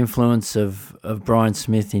lot of influence of Brian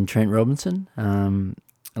Smith in Trent Robinson.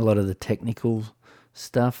 A lot of the technical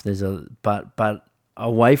stuff. But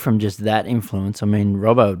away from just that influence, I mean,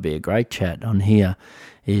 Robbo would be a great chat on here.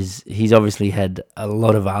 He's obviously had a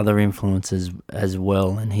lot of other influences as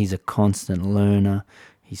well, and he's a constant learner.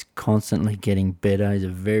 He's constantly getting better. He's a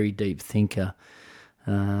very deep thinker.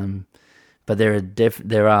 But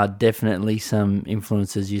there are definitely some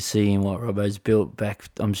influences you see in what Robbo's built back.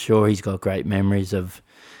 I'm sure he's got great memories of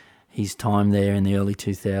his time there in the early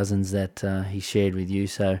 2000s that he shared with you.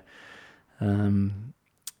 So,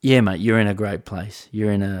 yeah, mate, you're in a great place.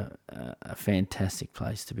 You're in a fantastic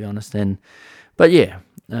place, to be honest. But yeah,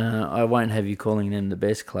 I won't have you calling them the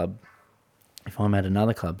best club if I'm at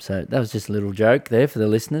another club. So that was just a little joke there for the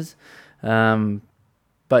listeners.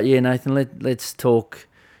 But yeah, Nathan, let's talk.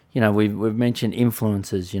 We've mentioned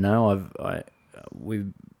influences. The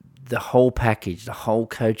whole package, the whole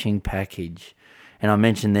coaching package, and I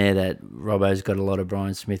mentioned there that Robbo's got a lot of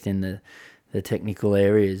Brian Smith in the technical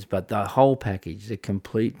areas, but the whole package, the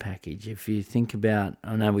complete package. If you think about,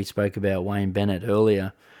 I know we spoke about Wayne Bennett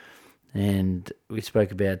earlier, and we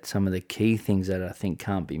spoke about some of the key things that I think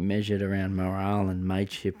can't be measured around morale and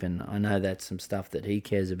mateship, and I know that's some stuff that he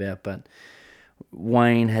cares about, but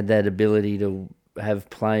Wayne had that ability to have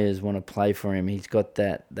players want to play for him. He's got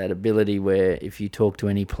that ability where if you talk to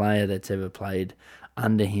any player that's ever played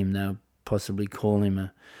under him, they'll possibly call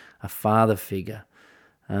him a father figure.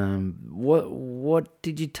 What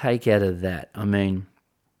did you take out of that? I mean,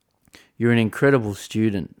 you're an incredible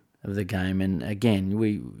student of the game, and again,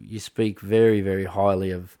 you speak very, very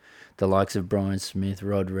highly of the likes of Brian Smith,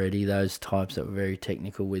 Rod Reddy, those types that were very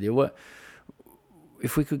technical with you. What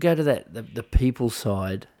if we could go to the people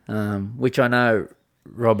side? Which I know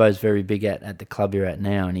Robbo's very big at the club you're at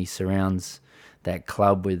now, and he surrounds that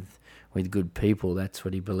club with good people. That's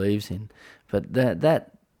what he believes in. But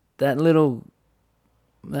that little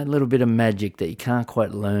bit of magic that you can't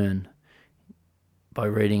quite learn by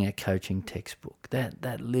reading a coaching textbook,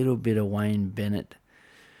 that little bit of Wayne Bennett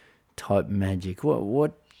type magic.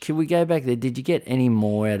 What can we go back there? Did you get any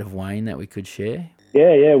more out of Wayne that we could share?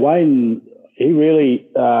 Yeah, Wayne. He really,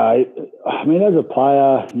 as a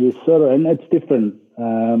player, you sort of, and it's different.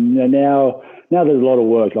 Now there's a lot of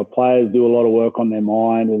work. Like, players do a lot of work on their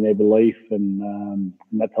mind and their belief and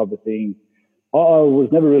that type of thing. I was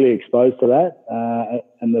never really exposed to that.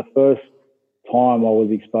 And the first time I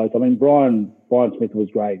was exposed, Brian Smith was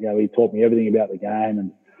great. He taught me everything about the game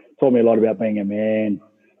and taught me a lot about being a man,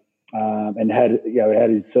 and had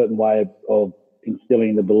his certain way of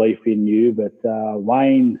instilling the belief in you. But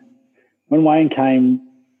when Wayne came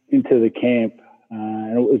into the camp,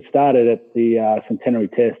 and it started at the centenary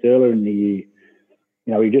test earlier in the year,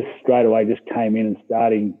 he just straight away just came in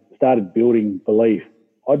and started building belief.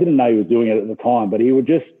 I didn't know he was doing it at the time, but he would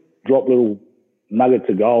just drop little nuggets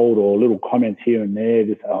of gold or little comments here and there.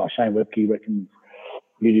 Just, Shane Webke reckons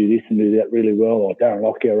you do this and do that really well, or Darren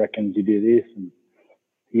Lockyer reckons you do this, and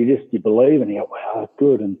you believe, and you go, wow, that's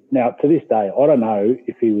good. And now to this day, I don't know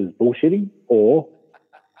if he was bullshitting or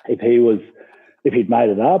if he was if he'd made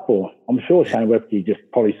it up, or I'm sure Shane Webster just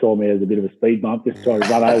probably saw me as a bit of a speed bump, just trying to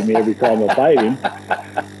run over me every time I played him.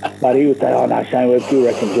 But he would say, "Oh no, Shane Webster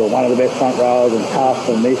reckons you're one of the best front rowers and tough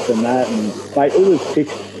and this and that." And mate, it was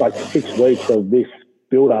 6 weeks of this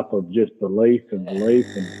build-up of just belief and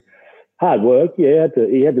hard work. Yeah,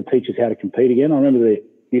 he had to teach us how to compete again. I remember they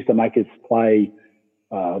used to make us play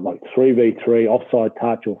like 3v3 offside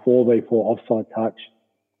touch or 4v4 offside touch.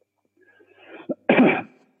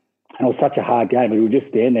 And it was such a hard game. We would just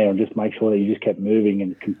stand there and just make sure that you just kept moving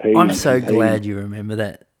and competing. I'm so glad you remember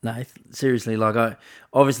that, Nath. Seriously,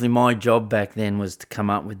 obviously my job back then was to come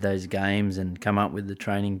up with those games and come up with the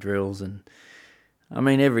training drills. And I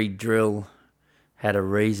mean, every drill had a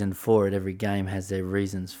reason for it. Every game has their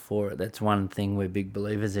reasons for it. That's one thing we're big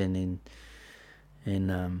believers in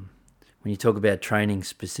when you talk about training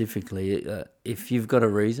specifically. If you've got a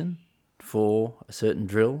reason for a certain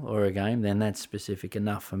drill or a game, then that's specific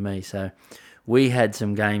enough for me. So we had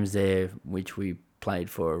some games there which we played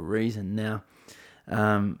for a reason now.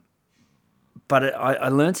 But I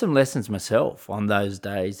learned some lessons myself on those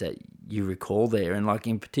days that you recall there. And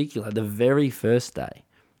in particular, the very first day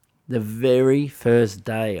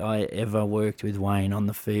I ever worked with Wayne on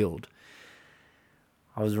the field,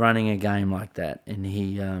 I was running a game like that, and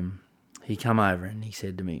he come over and he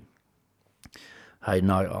said to me, "Hey,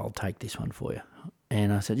 no, I'll take this one for you."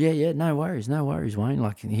 And I said, yeah, no worries,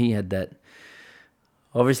 Wayne. He had that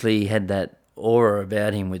aura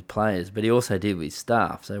about him with players, but he also did with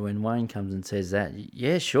staff. So when Wayne comes and says that,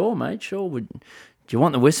 yeah, sure, mate, sure. Do you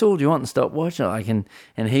want the whistle? Do you want the stopwatch? And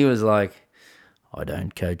he was like, "I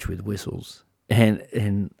don't coach with whistles."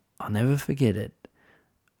 And I'll never forget it.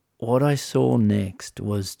 What I saw next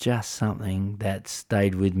was just something that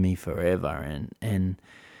stayed with me forever. And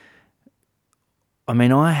I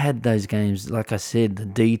mean, I had those games, like I said, the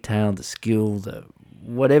detail, the skill, the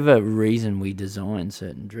whatever reason we designed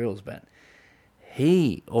certain drills, but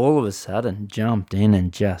he all of a sudden jumped in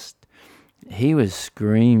and he was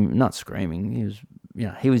not screaming,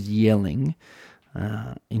 he was yelling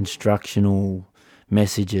instructional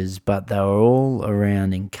messages, but they were all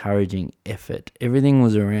around encouraging effort. Everything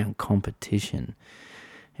was around competition.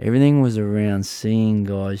 Everything was around seeing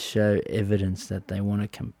guys show evidence that they want to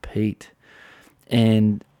compete.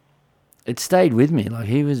 And it stayed with me.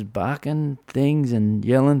 He was barking things and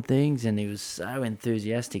yelling things, and he was so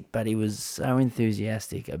enthusiastic, but he was so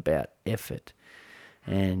enthusiastic about effort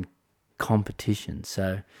and competition.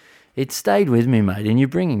 So it stayed with me, mate, and you're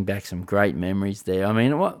bringing back some great memories there. I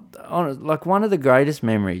mean, one of the greatest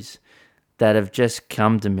memories that have just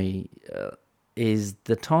come to me is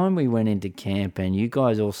the time we went into camp and you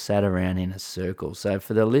guys all sat around in a circle. So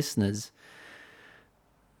for the listeners,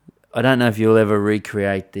 I don't know if you'll ever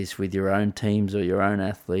recreate this with your own teams or your own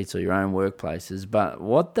athletes or your own workplaces, but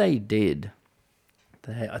what they did,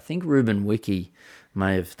 I think Ruben Wiki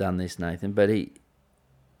may have done this, Nathan, but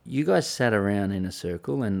you guys sat around in a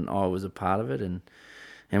circle, and I was a part of it, and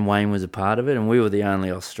Wayne was a part of it, and we were the only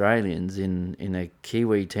Australians in a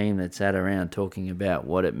Kiwi team that sat around talking about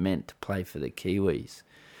what it meant to play for the Kiwis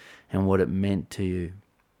and what it meant to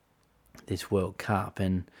this World Cup.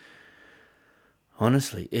 And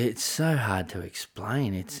honestly, it's so hard to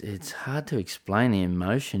explain. It's hard to explain the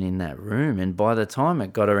emotion in that room. And by the time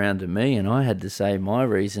it got around to me and I had to say my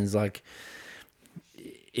reasons,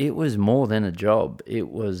 it was more than a job.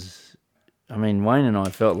 Wayne and I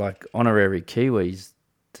felt like honorary Kiwis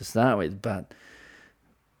to start with, but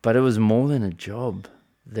it was more than a job.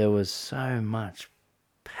 There was so much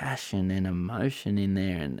passion and emotion in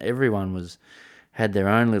there, and everyone had their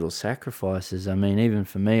own little sacrifices. I mean, even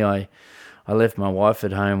for me, I left my wife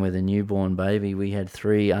at home with a newborn baby. We had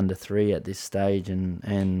 3 under 3 at this stage,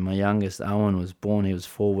 and my youngest, Owen, was born. He was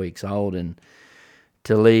 4 weeks old, and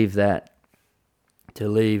to leave her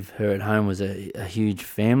at home was a huge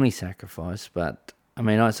family sacrifice. But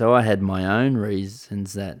so I had my own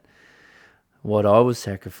reasons that what I was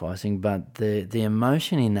sacrificing, but the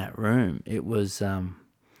emotion in that room, it was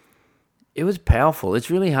powerful. It's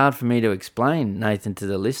really hard for me to explain, Nathan, to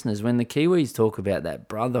the listeners. When the Kiwis talk about that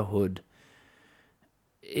brotherhood,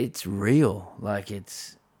 it's real,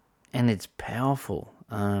 and it's powerful.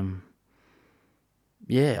 I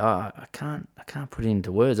can't put it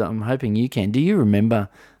into words. I'm hoping you can. Do you remember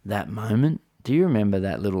that moment? Do you remember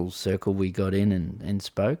that little circle we got in and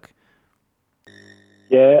spoke?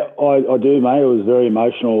 Yeah, I do, mate. It was very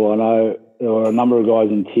emotional. I know there were a number of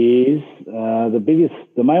guys in tears.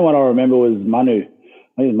 The main one I remember was Manu. I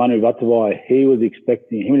think it was Manu Vatuvai. Him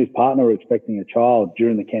and his partner were expecting a child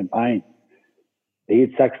during the campaign. He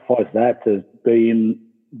had sacrificed that to be in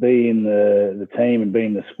the team and be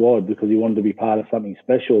in the squad because he wanted to be part of something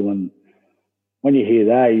special. And when you hear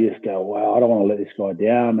that, you just go, wow, I don't want to let this guy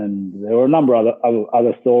down. And there were a number of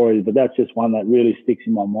other stories, but that's just one that really sticks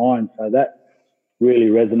in my mind. So that really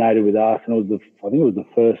resonated with us. And I think it was the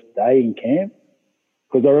first day in camp.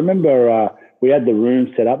 Because I remember we had the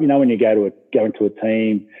room set up. You know, when you go into a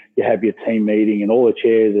team, you have your team meeting and all the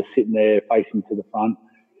chairs are sitting there facing to the front.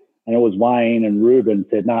 And it was Wayne and Ruben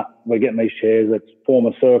said, nah, we're getting these chairs. Let's form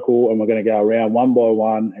a circle and we're going to go around one by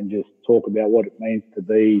one and just talk about what it means to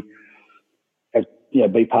be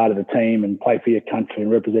part of the team and play for your country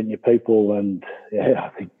and represent your people. And yeah, I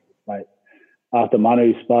think, mate, after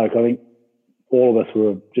Manu spoke, I think all of us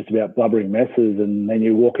were just about blubbering messes. And then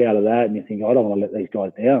you walk out of that and you think, I don't want to let these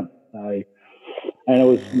guys down. So, and it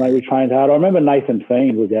was, mate, we trained hard. I remember Nathan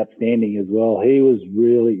Fiend was outstanding as well. He was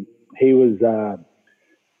really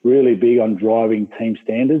big on driving team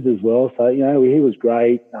standards as well. So, you know, he was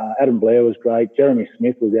great. Adam Blair was great. Jeremy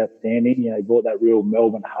Smith was outstanding. You know, he brought that real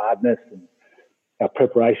Melbourne hardness, and our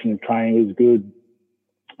preparation and training was good.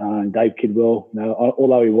 And Dave Kidwell, you know,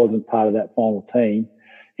 although he wasn't part of that final team,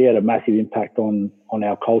 he had a massive impact on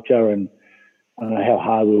our culture and how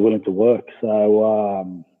hard we were willing to work.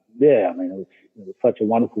 So, yeah, I mean, it was such a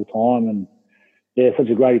wonderful time and, yeah, such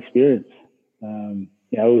a great experience. You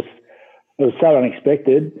know, it was so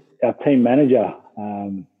unexpected. Our team manager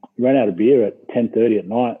ran out of beer at 10:30 at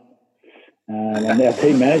night. And our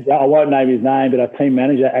team manager, I won't name his name, but our team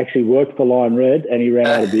manager actually worked for Lion Red and he ran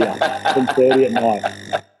out of beer at 10:30 at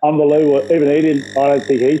night. Unbelievable. Even I don't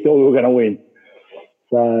think he thought we were going to win.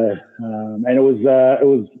 So, and it was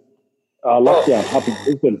lockdown up in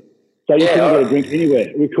Brisbane. So you couldn't get a drink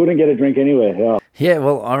anywhere. We couldn't get a drink anywhere. Yeah. Yeah,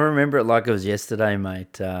 well, I remember it like it was yesterday,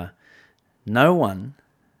 mate. No one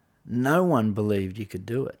believed you could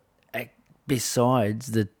do it.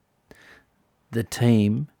 Besides the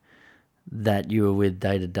team that you were with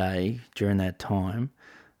day to day during that time,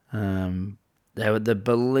 the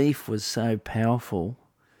belief was so powerful,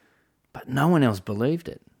 but no one else believed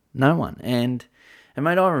it. No one. And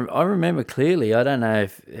mate, I remember clearly, I don't know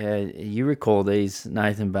if you recall these,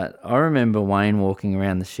 Nathan, but I remember Wayne walking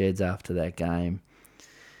around the sheds after that game,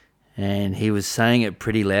 and he was saying it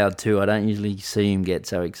pretty loud too. I don't usually see him get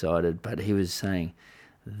so excited, but he was saying,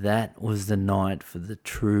 that was the night for the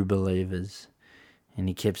true believers. And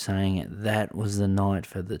he kept saying it, that was the night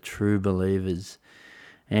for the true believers.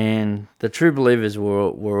 And the true believers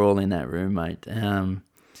were all in that room, mate.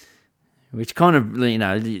 Which kind of, you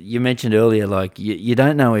know, you mentioned earlier, like, you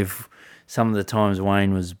don't know if some of the times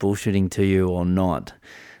Wayne was bullshitting to you or not,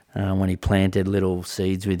 when he planted little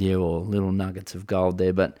seeds with you or little nuggets of gold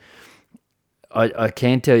there. But I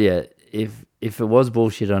can tell you, if it was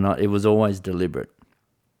bullshit or not, it was always deliberate.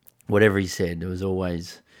 Whatever he said, there's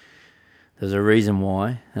a reason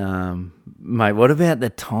why. Mate, what about the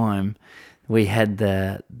time we had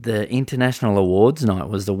the International Awards night?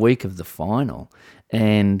 Was the week of the final,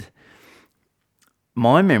 and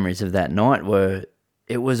my memories of that night were,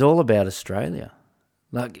 it was all about Australia.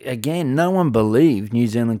 Like, again, no one believed New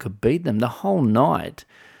Zealand could beat them. The whole night,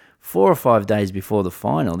 4 or 5 days before the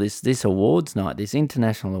final, this awards night, this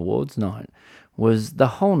international awards night, the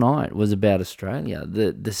whole night was about Australia.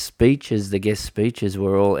 The speeches, the guest speeches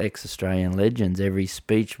were all ex-Australian legends. Every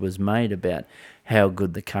speech was made about how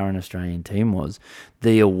good the current Australian team was.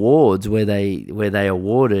 The awards where they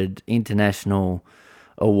awarded international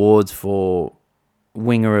awards for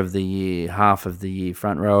winger of the year, half of the year,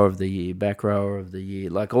 front rower of the year, back rower of the year,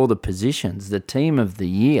 like all the positions, the team of the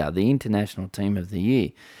year, the international team of the year.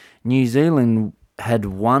 New Zealand had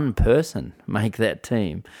one person make that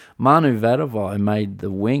team. Manu Vatuvei made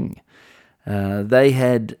the wing. They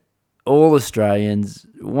had all Australians,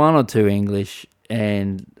 1 or 2 English,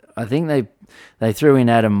 and I think they threw in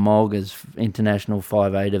Adam Mogg as international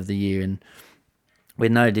 5'8" of the year. And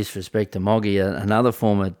with no disrespect to Moggy, another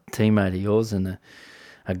former teammate of yours and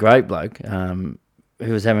a great bloke who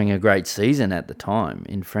was having a great season at the time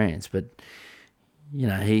in France, but you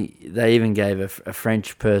know, they even gave a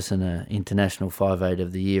French person an international 5'8"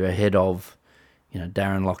 of the year ahead of, you know,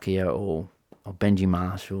 Darren Lockyer or Benji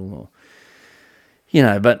Marshall, or, you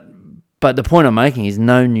know, but the point I'm making is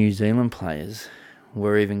no New Zealand players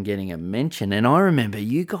were even getting a mention. And I remember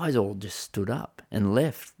you guys all just stood up and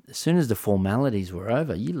left. As soon as the formalities were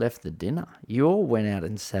over, you left the dinner. You all went out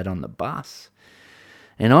and sat on the bus.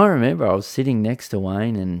 And I remember I was sitting next to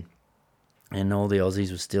Wayne and all the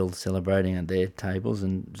Aussies were still celebrating at their tables,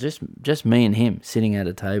 and just me and him sitting at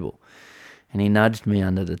a table. And he nudged me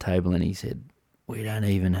under the table and he said, "We don't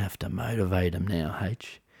even have to motivate them now,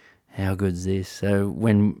 H. How good's this?" So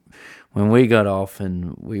when we got off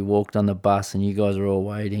and we walked on the bus and you guys were all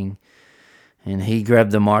waiting, And he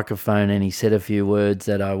grabbed the microphone and he said a few words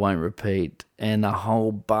that I won't repeat. And the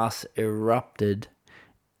whole bus erupted.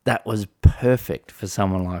 That was perfect for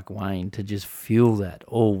someone like Wayne to just feel that.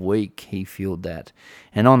 All week he fueled that.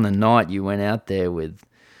 And on the night you went out there with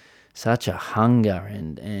such a hunger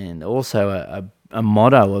and also a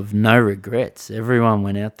motto of no regrets. Everyone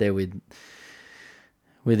went out there with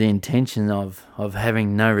the intention of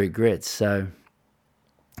having no regrets. So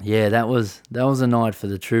yeah, that was a night for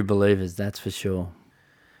the true believers, that's for sure.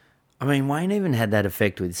 I mean, Wayne even had that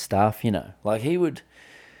effect with staff, Like he would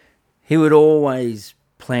always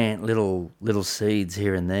plant little seeds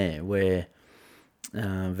here and there where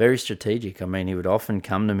very strategic. I mean, he would often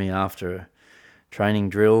come to me after training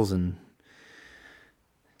drills and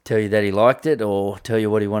tell you that he liked it or tell you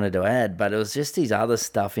what he wanted to add, but it was just his other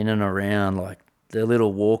stuff in and around, like the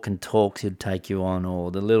little walk and talks he'd take you on,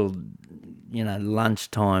 or the little,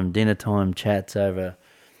 lunchtime, dinner time chats over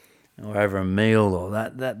a meal, or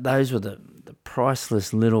that those were the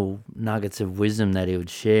priceless little nuggets of wisdom that he would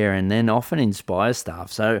share, and then often inspire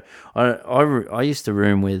staff. So I used to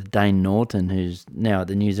room with Dane Norton, who's now at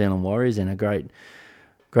the New Zealand Warriors, and a great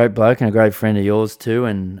bloke and a great friend of yours too,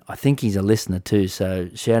 and I think he's a listener too, so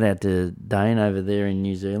shout out to Dane over there in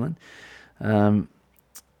New Zealand.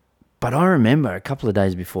 But I remember a couple of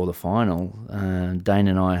days before the final, Dane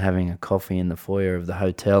and I are having a coffee in the foyer of the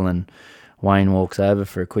hotel, and Wayne walks over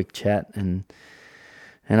for a quick chat, and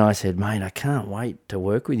I said, mate, I can't wait to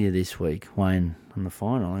work with you this week, Wayne, on the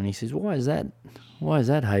final. And he says, why is that,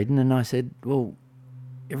 Hayden? And I said, well,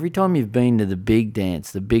 every time you've been to the big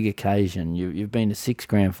dance, the big occasion, you've been to 6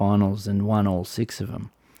 grand finals and won all 6 of them.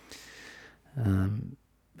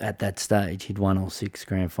 At that stage, he'd won all 6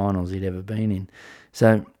 grand finals he'd ever been in.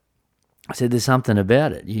 So I said, there's something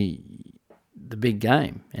about it, the big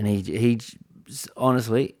game. And he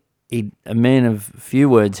honestly, a man of few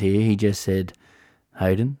words here, he just said,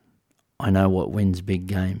 Hayden, I know what wins big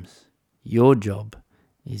games. Your job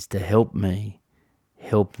is to help me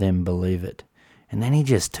help them believe it. And then he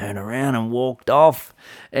just turned around and walked off.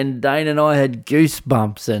 And Dane and I had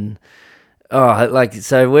goosebumps. And,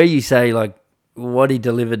 so where you say, what he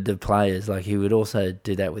delivered to players, he would also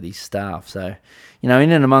do that with his staff. So, in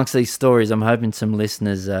and amongst these stories, I'm hoping some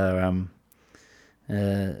listeners are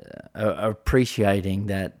appreciating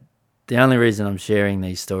that. The only reason I'm sharing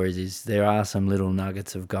these stories is there are some little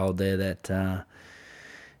nuggets of gold there that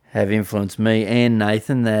have influenced me and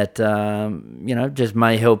Nathan that, just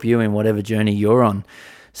may help you in whatever journey you're on.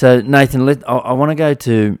 So, Nathan, I want to go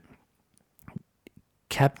to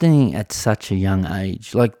captaining at such a young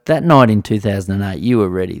age. Like that night in 2008, you were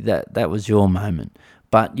ready. That was your moment.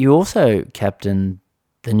 But you also captained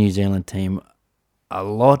the New Zealand team a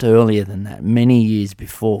lot earlier than that, many years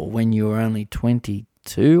before, when you were only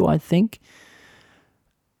 22, I think.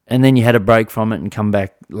 And then you had a break from it and come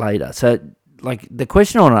back later. So, the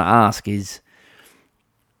question I want to ask is,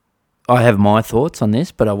 I have my thoughts on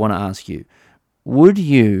this, but I want to ask you, would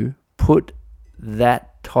you put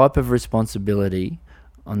that type of responsibility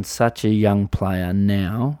on such a young player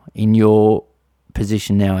now, in your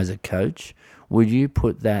position now as a coach? Would you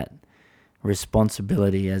put that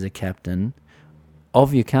responsibility as a captain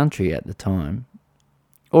of your country at the time,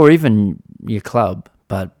 or even your club,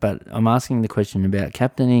 but I'm asking the question about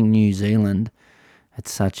captaining New Zealand at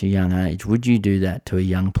such a young age. Would you do that to a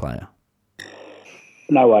young player?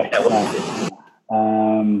 No way. No.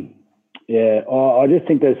 I just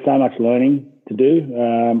think there's so much learning to do.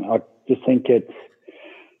 I just think it's,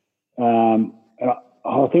 and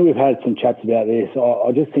I think we've had some chats about this.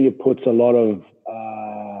 I just think it puts a lot of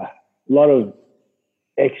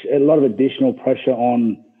additional pressure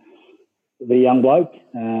on the young bloke.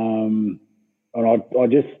 And I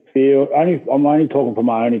just feel, I'm only talking from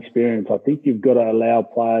my own experience. I think you've got to allow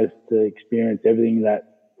players to experience everything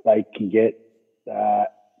that they can get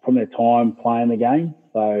from their time playing the game.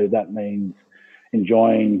 So that means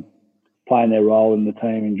enjoying playing their role in the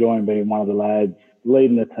team, enjoying being one of the lads,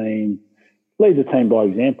 leading the team by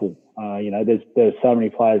example. There's so many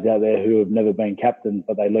players out there who have never been captains,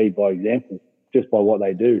 but they lead by example, just by what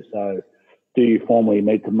they do. So do you formally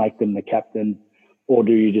need to make them the captain, or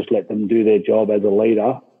do you just let them do their job as a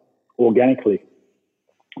leader organically?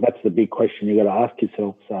 That's the big question you've got to ask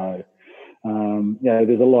yourself. So,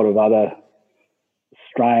 there's a lot of other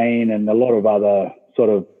strain and a lot of other sort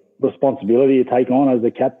of responsibility you take on as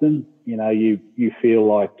a captain. You feel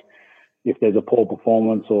like if there's a poor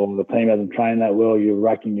performance or the team hasn't trained that well, you're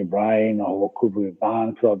racking your brain, what could we have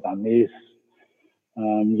done? Could I have done this?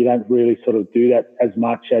 You don't really sort of do that as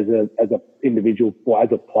much as a individual or as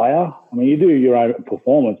a player. I mean, you do your own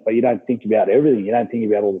performance, but you don't think about everything. You don't think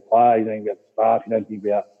about all the players. You don't think about the staff. You don't think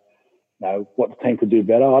about, what the team could do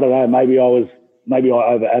better. I don't know. Maybe I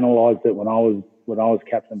overanalyzed it when I was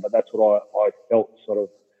captain, but that's what I felt sort of.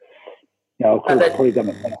 I could have probably done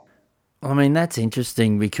it better. I mean, that's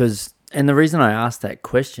interesting because, and the reason I asked that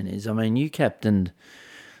question is, I mean, you captained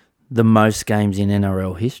the most games in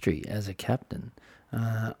NRL history as a captain.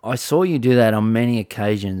 I saw you do that on many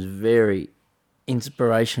occasions, very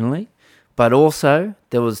inspirationally, but also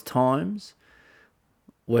there was times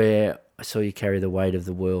where I saw you carry the weight of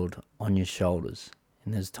the world on your shoulders,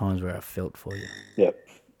 and there's times where I felt for you. Yeah,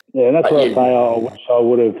 and that's what I say. I wish I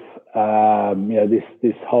would have,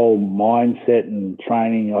 this whole mindset and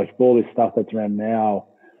training, like all this stuff that's around now.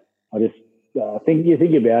 I just think you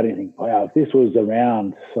think about it and think, wow, if this was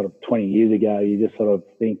around sort of 20 years ago, you just sort of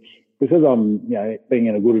think, because I'm, being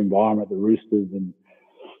in a good environment, the Roosters, and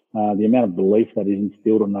the amount of belief that is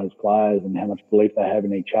instilled in those players and how much belief they have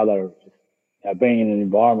in each other. Just, being in an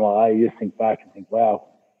environment like that, you just think back and think, wow,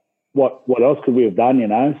 what else could we have done,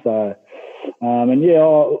 So,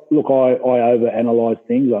 look, I overanalyze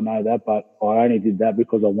things. I know that, but I only did that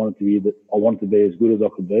because I wanted to be as good as I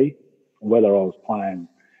could be, whether I was playing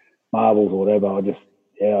marbles or whatever. I just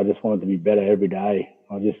wanted to be better every day.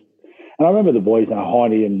 And I remember the boys,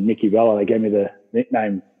 Heine and Nicky Vella, they gave me the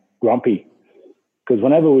nickname Grumpy, because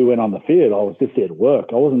whenever we went on the field, I was just there to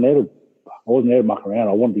work. I wasn't there to muck around.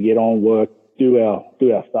 I wanted to get on, work, do our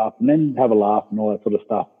stuff, and then have a laugh and all that sort of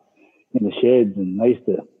stuff in the sheds. And they used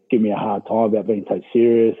to give me a hard time about being so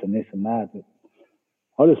serious and this and that. But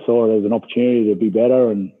I just saw it as an opportunity to be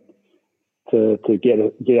better and to get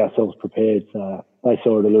ourselves prepared. So they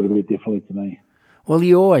saw it a little bit differently to me. Well,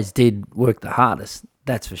 you always did work the hardest,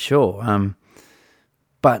 that's for sure.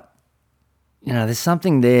 But there's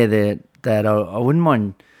something there that I wouldn't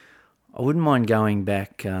mind. I wouldn't mind going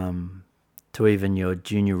back to even your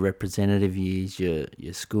junior representative years, your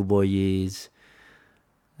schoolboy years,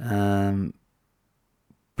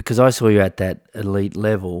 because I saw you at that elite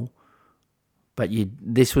level. But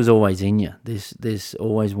this was always in you. This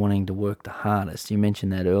always wanting to work the hardest. You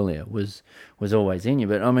mentioned that earlier was always in you.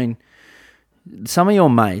 But I mean, some of your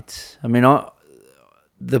mates. I mean,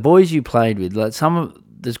 the boys you played with, like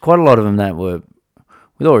there's quite a lot of them that were,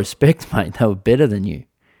 with all respect, mate, they were better than you.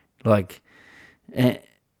 Like, and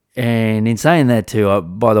in saying that too,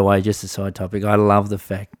 by the way, just a side topic, I love the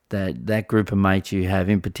fact that group of mates you have,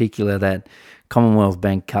 in particular that Commonwealth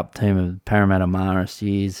Bank Cup team of Parramatta Marist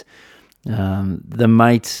years.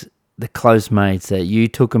 The close mates that you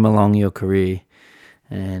took them along your career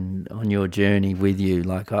and on your journey with you.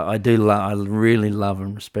 Like I really love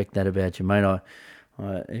and respect that about you, mate.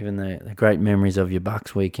 Even the great memories of your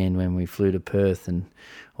Bucks weekend when we flew to Perth,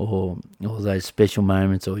 or those special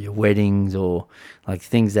moments, or your weddings, or like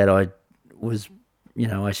things that I was,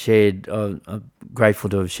 I shared. I'm grateful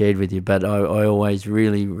to have shared with you, but I always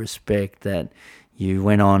really respect that you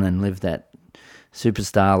went on and lived that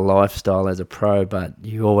superstar lifestyle as a pro, but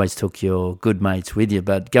you always took your good mates with you.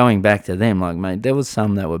 But going back to them, like, mate, there was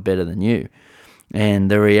some that were better than you.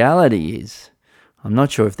 And the reality is, I'm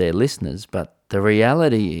not sure if they're listeners, but the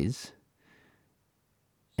reality is,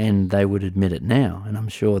 and they would admit it now, and I'm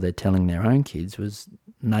sure they're telling their own kids, was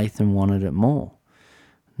Nathan wanted it more.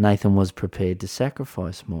 Nathan was prepared to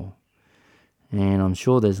sacrifice more. And I'm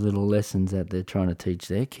sure there's little lessons that they're trying to teach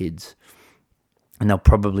their kids. And they'll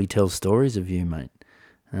probably tell stories of you, mate.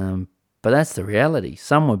 But that's the reality.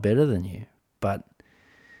 Some were better than you, but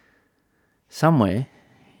somewhere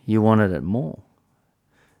you wanted it more.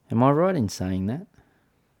 Am I right in saying that?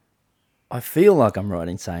 I feel like I'm right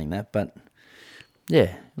in saying that, but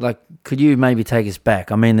yeah, like, could you maybe take us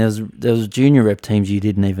back? I mean, there was junior rep teams you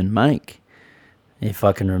didn't even make, if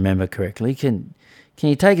I can remember correctly. Can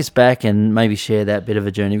you take us back and maybe share that bit of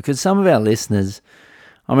a journey? Because some of our listeners,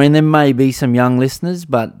 I mean, there may be some young listeners,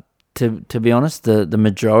 but to be honest, the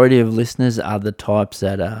majority of listeners are the types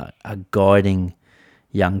that are guiding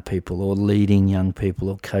young people or leading young people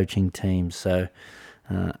or coaching teams. So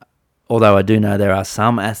although I do know there are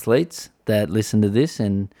some athletes that listen to this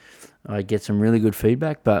and I get some really good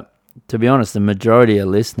feedback, but to be honest, the majority of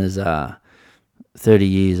listeners are 30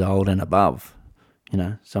 years old and above.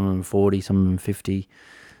 Some of them 40, some of them 50,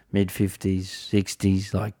 mid-50s,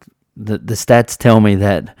 60s. Like, the stats tell me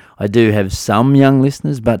that I do have some young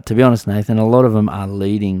listeners, but to be honest, Nathan, a lot of them are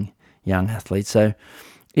leading young athletes. So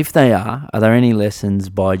if they are there any lessons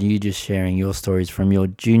by you just sharing your stories from your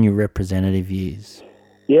junior representative years?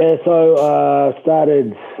 Yeah, so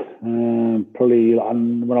started probably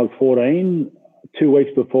when I was 14, 2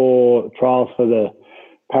 weeks before trials for the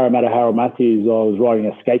Parramatta Harold Matthews. I was riding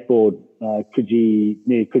a skateboard near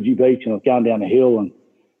Coogee Beach, and I was going down a hill and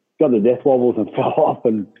got the death wobbles and fell off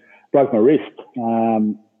and broke my wrist.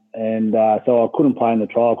 so I couldn't play in the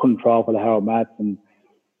trial. I couldn't trial for the Harold Mats. And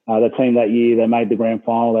the team that year, they made the grand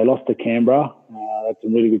final. They lost to Canberra. They had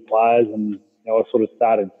some really good players. And I sort of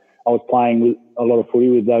started, I was playing with a lot of footy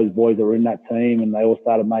with those boys that were in that team, and they all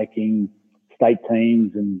started making state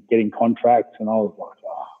teams and getting contracts. And I was like,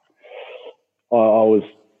 I was,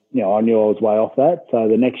 I knew I was way off that. So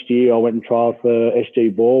the next year I went and trialled for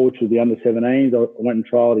SG Ball, which was the under-17s. I went and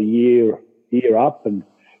trialled a year up and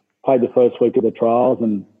played the first week of the trials.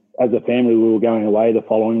 And as a family, we were going away the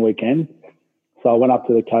following weekend. So I went up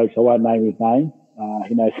to the coach. I won't name his name.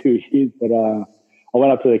 He knows who he is. But I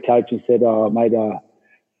went up to the coach and said, mate,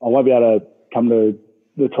 I won't be able to come to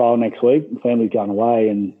the trial next week. The family's going away.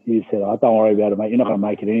 And he said, don't worry about it, mate. You're not going to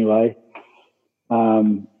make it anyway.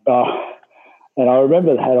 And I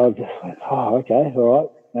remember that. I just went, okay,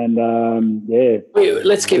 all right. And, Wait,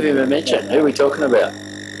 let's give him a mention. Who are we talking about?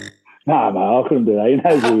 Nah, mate, I couldn't do that. He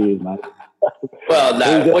knows who he is, mate. Well,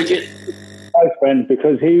 no. Close friends,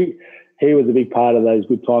 because he was a big part of those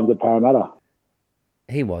good times at Parramatta.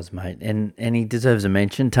 He was, mate, and he deserves a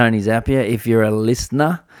mention. Tony Zappia, if you're a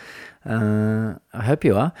listener, I hope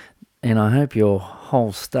you are, and I hope your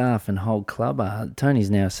whole staff and whole club are. Tony's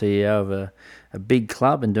now CEO of a big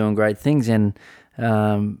club and doing great things. And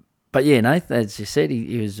but yeah, Nathan, as you said,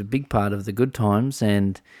 he was a big part of the good times,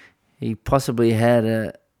 and he possibly had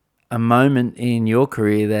a moment in your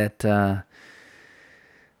career that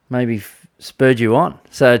maybe spurred you on.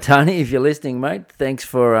 So, Tony, if you're listening, mate, thanks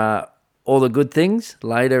for all the good things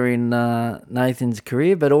later in Nathan's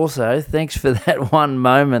career, but also thanks for that one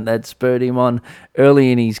moment that spurred him on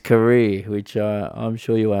early in his career, which I'm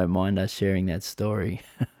sure you won't mind us sharing that story.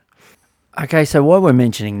 Okay, so while we're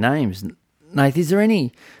mentioning names, Nath, is there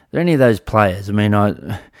any of those players? I mean,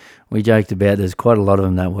 we joked about there's quite a lot of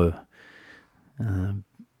them that were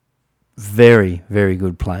very, very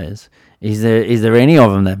good players. Is there any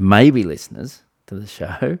of them that may be listeners to the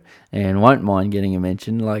show and won't mind getting a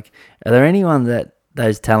mention? Like, are there anyone that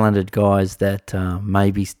those talented guys that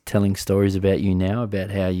may be telling stories about you now,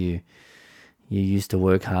 about how you used to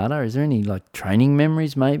work harder? Is there any like training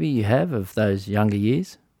memories maybe you have of those younger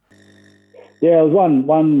years? Yeah, there was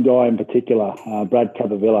one guy in particular, Brad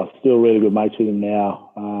Capavilla, still really good mates with him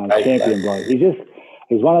now. Champion bloke.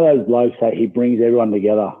 He's one of those blokes that he brings everyone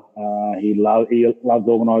together. He loves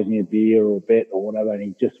organising a beer or a bet or whatever,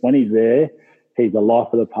 and when he's there, he's the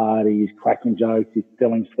life of the party. He's cracking jokes, he's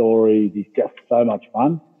telling stories. He's just so much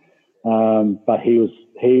fun. But he was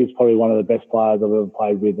probably one of the best players I've ever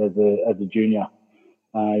played with as a junior.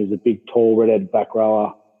 He was a big, tall, red-headed back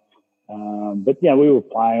rower. But yeah, we were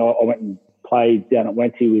playing. I went and played down at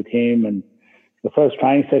Wenty with him, and the first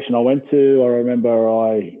training session I went to, I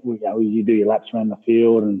remember you do your laps around the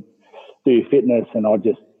field and do your fitness, and I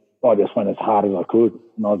just went as hard as I could,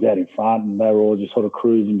 and I was out in front, and they were all just sort of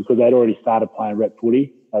cruising because they'd already started playing rep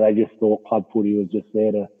footy, so they just thought club footy was just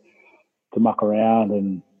there to muck around,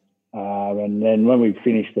 and then when we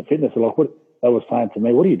finished the fitness, they're like, what they were saying to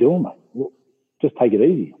me, what are you doing, mate? Well, just take it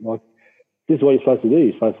easy. I'm like, this is what you're supposed to do.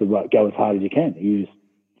 You're supposed to go as hard as you can. You just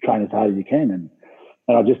train as hard as you can, and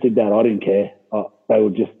I just did that. I didn't care. They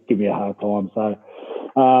would just give me a hard time. So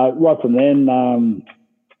right from then, I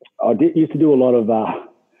used to do a lot of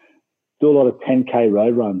 10K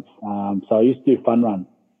road runs. So I used to do fun run.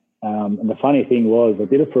 And the funny thing was, I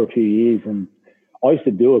did it for a few years, and I used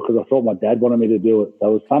to do it because I thought my dad wanted me to do it. So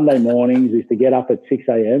it was Sunday mornings. I used to get up at 6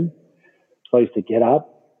 a.m. So I used to get up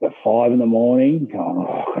at 5 in the morning, going,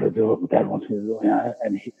 I've got to do it. My dad wants me to do it.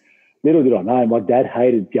 And little did I know, my dad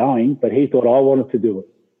hated going, but he thought I wanted to do it.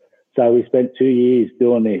 So we spent 2 years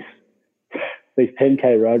doing these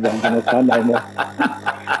 10K road runs on a Sunday morning.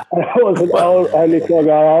 And I wasn't old, only till I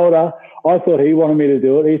got older. I thought he wanted me to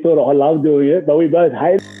do it. He thought I loved doing it, but we both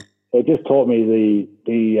hated it. So it just taught me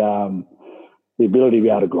the ability to be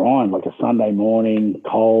able to grind, like a Sunday morning,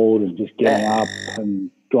 cold, and just getting up and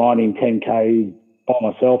grinding 10K by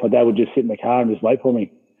myself. My dad would just sit in the car and just wait for me.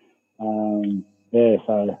 Some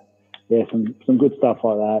good stuff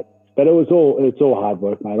like that. But it's all hard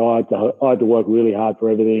work, mate. I had to work really hard for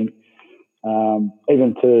everything.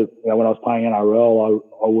 Even to when I was playing NRL,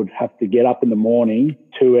 I would have to get up in the morning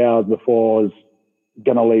 2 hours before I was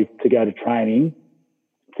going to leave to go to training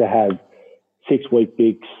to have 6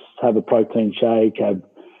 Weet-Bix, have a protein shake, have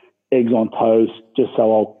eggs on toast, just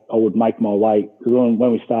so I would make my weight. Because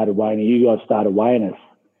when we started weighing, you guys started weighing us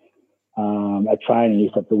at training. You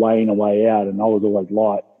used to have to weigh in and weigh out, and I was always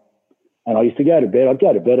light. And I used to go to bed. I'd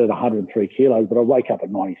go to bed at 103 kilos, but I'd wake up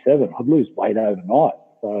at 97. I'd lose weight overnight.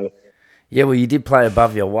 So, yeah, well, you did play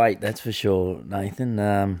above your weight, that's for sure, Nathan.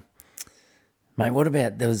 Mate, what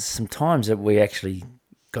about, there was some times that we actually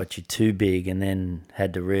got you too big and then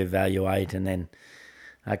had to reevaluate and then,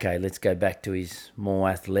 okay, let's go back to his more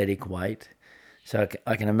athletic weight. So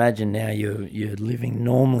I can imagine now you're living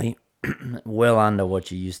normally well under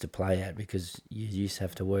what you used to play at because you used to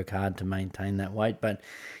have to work hard to maintain that weight. But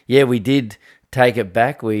yeah, we did take it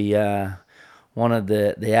back. We wanted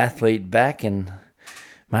the athlete back, and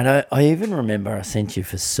mate, I even remember I sent you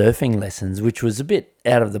for surfing lessons, which was a bit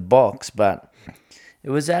out of the box, but it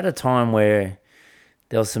was at a time where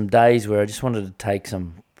there was some days where I just wanted to take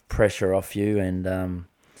some pressure off you and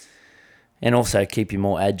also keep you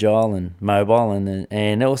more agile and mobile,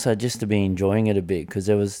 and also just to be enjoying it a bit, because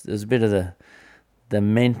there was a bit of the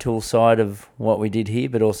mental side of what we did here,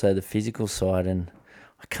 but also the physical side. And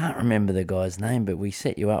I can't remember the guy's name, but we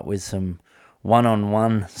set you up with some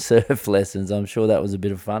one-on-one surf lessons. I'm sure that was a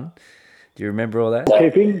bit of fun. Do you remember all that?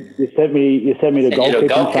 Keeping, you sent me the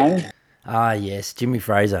goalkeeping training. Ah, yes, Jimmy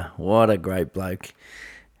Fraser. What a great bloke.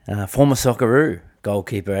 Former Socceroo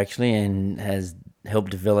goalkeeper, actually, and has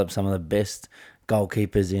helped develop some of the best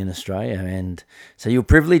goalkeepers in Australia. And so you're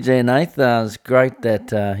privileged there, Nath. It's great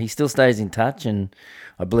that he still stays in touch, and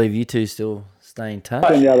I believe you two still stay in touch.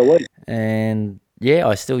 The other week. And yeah,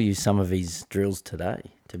 I still use some of his drills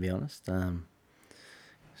today, to be honest.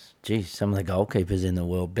 Geez, some of the goalkeepers in the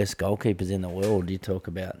world, best goalkeepers in the world, you talk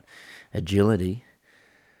about agility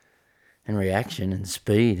and reaction and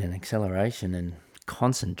speed and acceleration and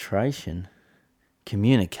concentration,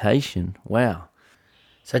 communication. Wow.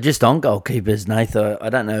 So just on goalkeepers, Nathan,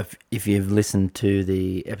 I don't know if you've listened to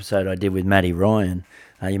the episode I did with Matty Ryan.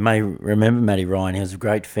 You may remember Matty Ryan. He was a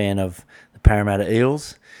great fan of the Parramatta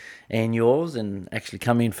Eels and yours, and actually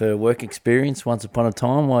come in for work experience once upon a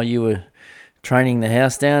time while you were training the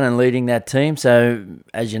house down and leading that team. So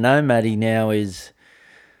as you know, Matty now is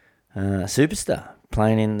a superstar,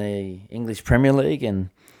 playing in the English Premier League,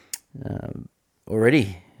 and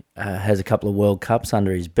already has a couple of World Cups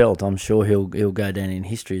under his belt. I'm sure he'll go down in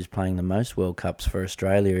history as playing the most World Cups for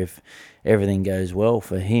Australia if everything goes well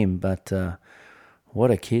for him. But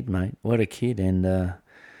what a kid, mate! What a kid, and a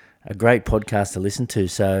great podcast to listen to.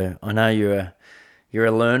 So I know you're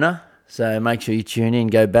a learner. So make sure you tune in,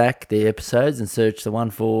 go back the episodes, and search the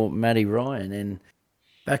one for Matty Ryan. And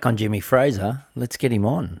back on Jimmy Fraser, let's get him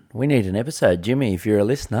on. We need an episode, Jimmy. If you're a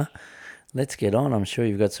listener, let's get on. I'm sure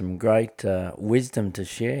you've got some great wisdom to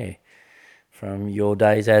share from your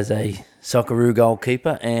days as a Socceroo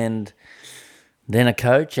goalkeeper and then a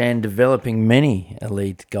coach, and developing many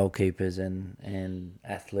elite goalkeepers and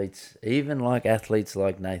athletes, even like athletes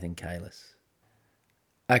like Nathan Kalis.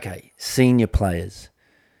 Okay, senior players.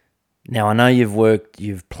 Now, I know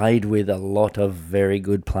you've played with a lot of very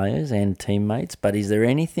good players and teammates, but is there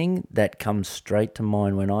anything that comes straight to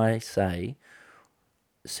mind when I say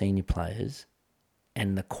senior players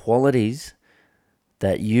and the qualities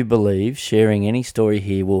that you believe sharing any story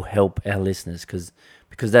here will help our listeners? Because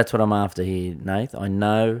that's what I'm after here, Nath. I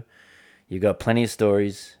know you've got plenty of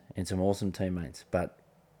stories and some awesome teammates, but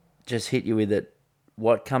just hit you with it.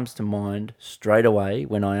 What comes to mind straight away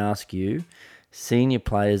when I ask you senior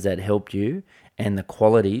players that helped you and the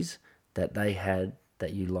qualities that they had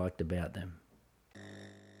that you liked about them?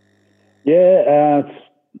 Yeah,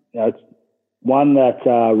 it's one that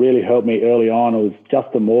really helped me early on. It was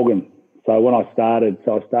Justin Morgan. So when I started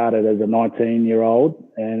as a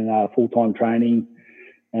 19-year-old and full-time training,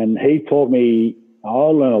 and he taught me. I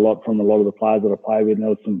learned a lot from a lot of the players that I played with, and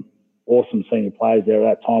there was some awesome senior players there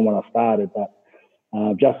at that time when I started. But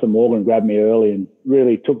Justin Morgan grabbed me early and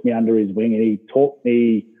really took me under his wing, and he taught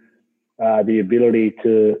me the ability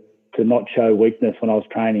to not show weakness when I was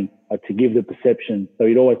training, to give the perception. So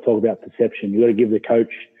he'd always talk about perception. You got to give the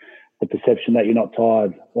coach the perception that you're not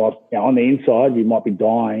tired. Well, on the inside you might be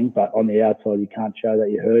dying, but on the outside you can't show that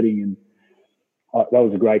you're hurting. And that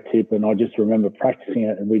was a great tip, and I just remember practicing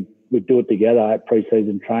it, and we'd do it together at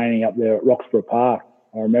pre-season training up there at Roxburgh Park.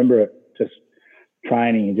 I remember it, just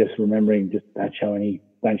training and just remembering, just don't show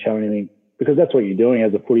anything, because that's what you're doing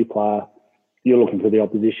as a footy player. You're looking for the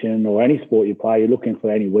opposition, or any sport you play, you're looking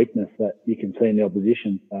for any weakness that you can see in the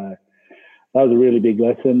opposition. So that was a really big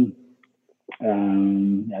lesson.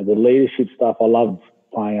 The leadership stuff, I loved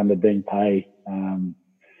playing under Dean Pay.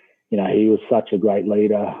 He was such a great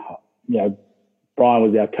leader. Brian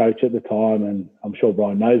was our coach at the time, and I'm sure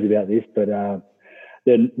Brian knows about this, but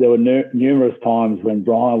there were numerous times when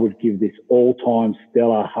Brian would give this all-time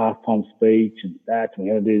stellar halftime speech and stats, and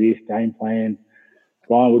we're going to do this game plan.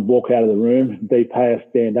 Brian would walk out of the room, and D Pay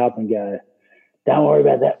stand up and go, "Don't worry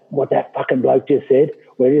about that, what that fucking bloke just said.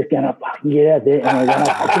 We're just going to fucking get out there and we're going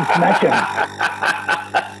to fucking smash him."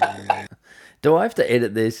 Do I have to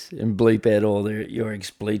edit this and bleep out all your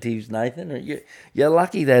expletives, Nathan? You're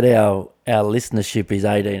lucky that our listenership is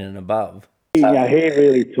 18 and above. He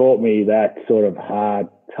really taught me that sort of hard,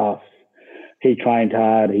 tough. He trained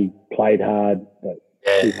hard, he played hard, but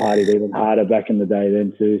he partied even harder back in the day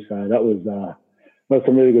then too. So that was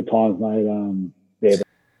some really good times, mate.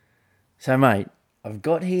 So, mate, I've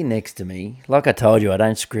got here next to me, like I told you, I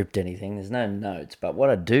don't script anything. There's no notes, but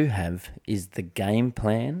what I do have is the game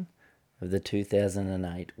plan of the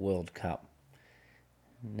 2008 World Cup.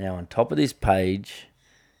 Now, on top of this page,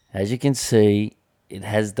 as you can see, it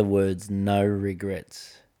has the words "no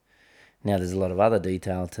regrets." Now, there's a lot of other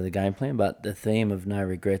detail to the game plan, but the theme of no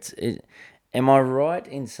regrets. Am I right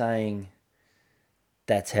in saying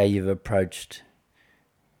that's how you've approached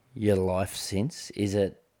your life since? Is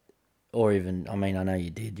it, or even, I mean, I know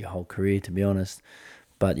you did your whole career, to be honest,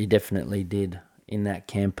 but you definitely did in that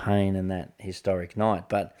campaign and that historic night.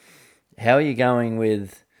 But how are you going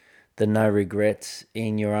with the no regrets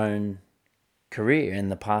in your own career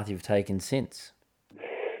and the path you've taken since?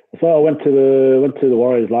 So I went to the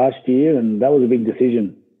Warriors last year, and that was a big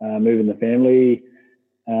decision, moving the family.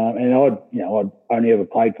 And I'd only ever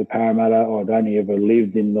played for Parramatta. I'd only ever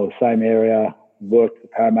lived in the same area, worked for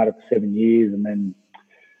Parramatta for 7 years, and then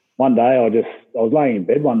one day I was laying in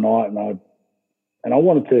bed one night, and I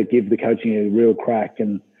wanted to give the coaching a real crack,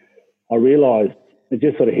 and I realised, it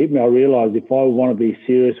just sort of hit me. I realised if I want to be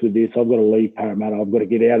serious with this, I've got to leave Parramatta. I've got to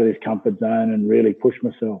get out of this comfort zone and really push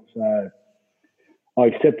myself. So I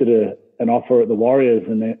accepted an offer at the Warriors,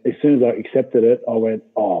 and then as soon as I accepted it, I went,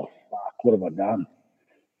 oh, fuck, what have I done?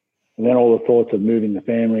 And then all the thoughts of moving the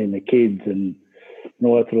family and the kids and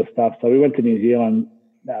all that sort of stuff. So we went to New Zealand.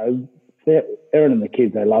 Erin and the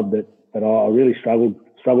kids, they loved it, but I really struggled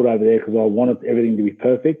over there because I wanted everything to be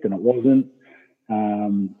perfect, and it wasn't.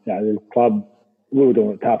 The club, we were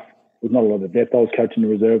doing it tough. There was not a lot of depth. I was coaching the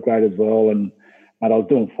reserve grade as well, and I was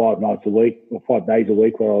doing 5 nights a week, or 5 days a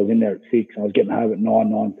week, where I was in there at 6, and I was getting home at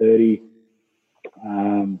 9:30.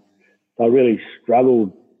 So I really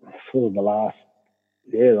struggled sort of the last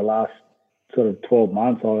sort of 12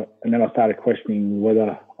 months. And then I started questioning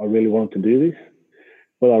whether I really wanted to do this,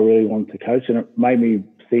 whether I really wanted to coach, and it made me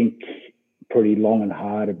think pretty long and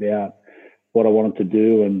hard about what I wanted to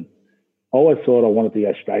do. And I always thought I wanted to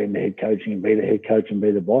go straight into head coaching and be the head coach and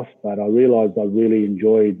be the boss, but I realised I really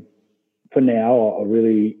enjoyed. For now, I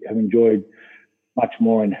really have enjoyed much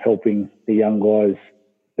more in helping the young guys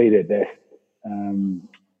be their best.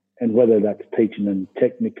 And whether that's teaching them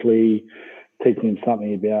technically, teaching them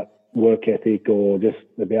something about work ethic, or just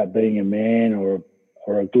about being a man or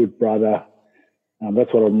a good brother,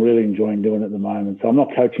 that's what I'm really enjoying doing at the moment. So I'm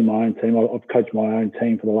not coaching my own team. I've coached my own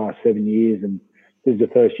team for the last 7 years, and this is the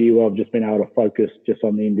first year where I've just been able to focus just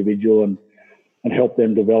on the individual and help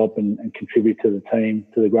them develop and contribute to the team,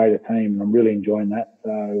 to the greater team. And I'm really enjoying that.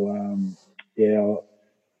 So,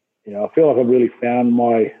 I feel like I've really found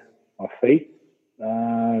my feet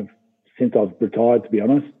since I've retired, to be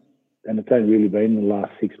honest. And it's only really been in the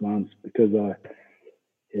last 6 months because I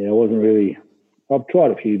wasn't really. I've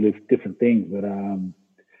tried a few different things, but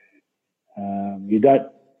you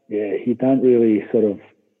don't really sort of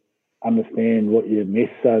understand what you miss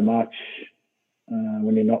so much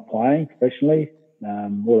when you're not playing professionally.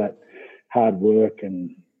 All that hard work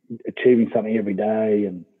and achieving something every day,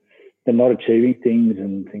 and then not achieving things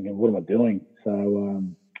and thinking, what am I doing? So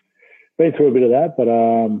been through a bit of that, but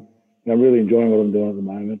I'm really enjoying what I'm doing at the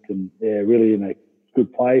moment, and really in a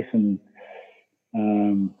good place, and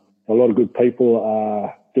a lot of good people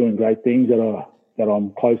are doing great things that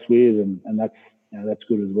I'm close with, and that's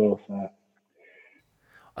good as well. So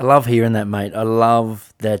I love hearing that, mate. I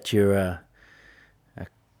love that you're a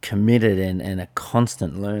committed and a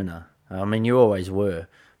constant learner. I mean, you always were,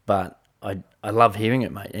 but I love hearing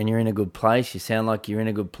it, mate. And you're in a good place. You sound like you're in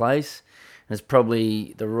a good place. And it's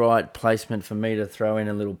probably the right placement for me to throw in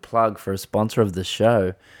a little plug for a sponsor of the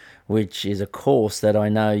show, which is a course that I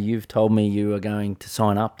know you've told me you are going to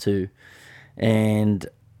sign up to. And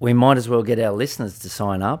we might as well get our listeners to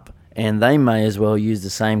sign up, and they may as well use the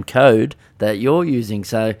same code that you're using.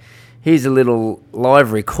 So here's a little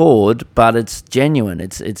live record, but it's genuine.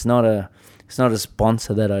 It's not a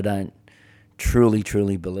sponsor that I don't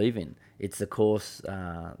truly believe in. It's the course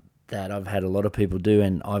that I've had a lot of people do,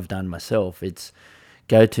 and I've done myself. It's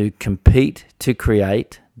go to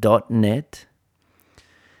competetocreate.net.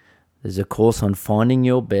 There's a course on finding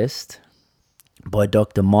your best by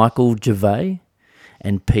Dr. Michael Gervais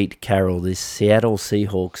and Pete Carroll, this Seattle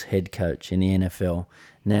Seahawks head coach in the NFL.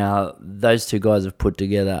 Now, those two guys have put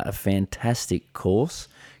together a fantastic course,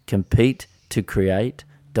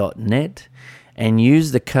 competetocreate.net. and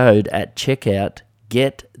use the code at checkout,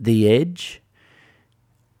 Get the Edge,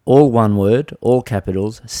 all one word, all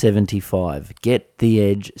capitals, 75. Get the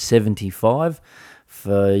Edge 75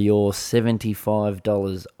 for your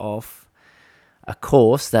 $75 off a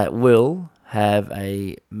course that will have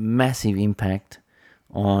a massive impact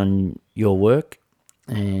on your work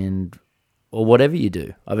or whatever you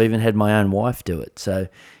do. I've even had my own wife do it. So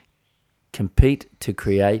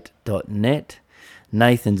competetocreate.net.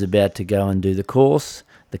 Nathan's about to go and do the course.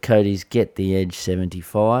 The code is Get the Edge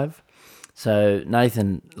 75. So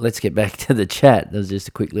Nathan, let's get back to the chat. That was just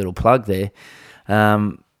a quick little plug there.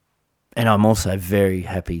 And I'm also very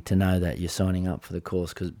happy to know that you're signing up for the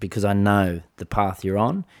course because I know the path you're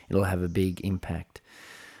on, it'll have a big impact.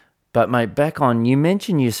 But mate, back on, you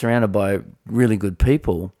mentioned you're surrounded by really good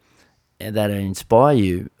people that inspire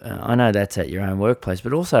you. I know that's at your own workplace,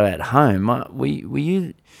 but also at home. Were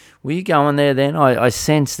you going there then? I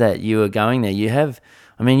sense that you were going there. You have,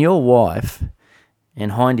 your wife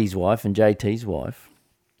and Hindy's wife and JT's wife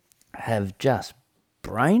have just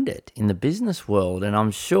brained it in the business world, and I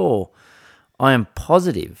am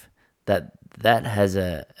positive that has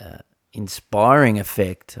a inspiring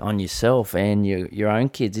effect on yourself and your own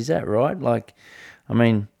kids. Is that right?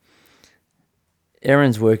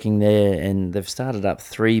 Erin's working there, and they've started up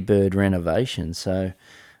 3 Bird Renovations. So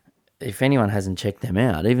if anyone hasn't checked them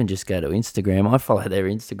out, even just go to Instagram. I follow their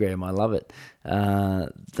Instagram. I love it.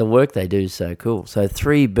 The work they do is so cool. So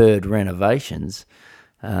 3 Bird Renovations.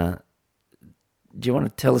 Do you want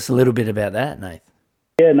to tell us a little bit about that, Nath?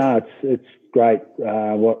 Yeah, no, it's great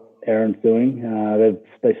what Erin's doing.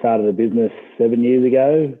 They started a business 7 years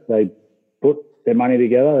ago. They put their money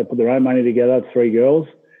together. They put their own money together, 3 girls,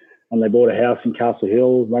 and they bought a house in Castle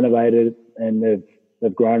Hill, renovated it, and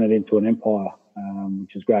they've grown it into an empire,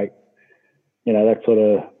 which is great. That sort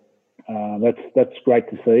of that's great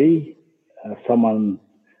to see. Someone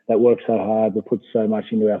that works so hard, that puts so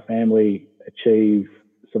much into our family, achieve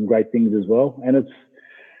some great things as well. And it's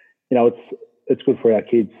good for our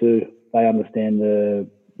kids too. They understand the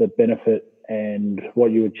benefit and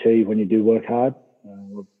what you achieve when you do work hard.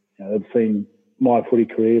 They've seen my footy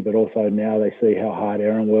career, but also now they see how hard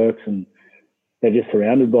Erin works, and they're just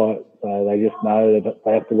surrounded by it. So they just know that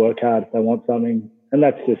they have to work hard if they want something. And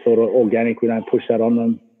that's just sort of organic. We don't push that on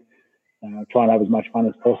them. Try and have as much fun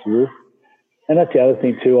as possible. And that's the other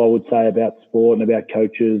thing too, I would say, about sport and about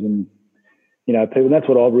coaches and, people. That's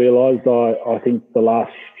what I've realised. I think the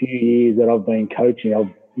last few years that I've been coaching, I've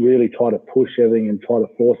really tried to push everything and try to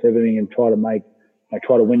force everything and try to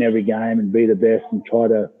win every game and be the best, and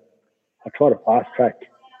I try to fast track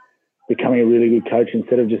becoming a really good coach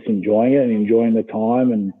instead of just enjoying it and enjoying the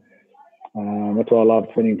time. And that's why I love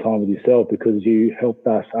spending time with yourself, because you helped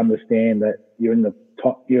us understand that you're in the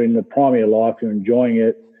prime of your life, you're enjoying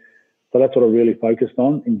it. So that's what I really focused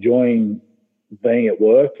on, enjoying being at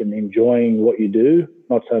work and enjoying what you do,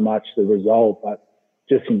 not so much the result, but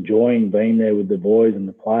just enjoying being there with the boys and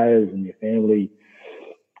the players and your family.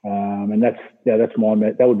 And that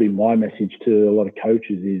would be my message to a lot of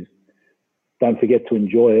coaches is don't forget to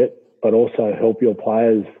enjoy it, but also help your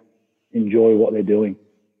players enjoy what they're doing.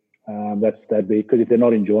 That'd be, because if they're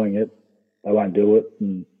not enjoying it, they won't do it,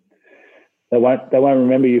 and they won't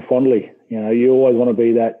remember you fondly. You always want to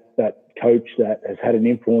be that coach that has had an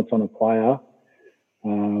influence on a player.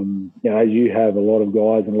 As you have a lot of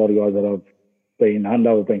guys that I've been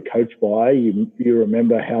under or been coached by, you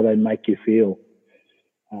remember how they make you feel.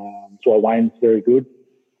 That's why Wayne's very good.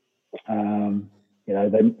 How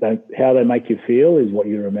they make you feel is what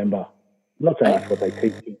you remember. Not so much what they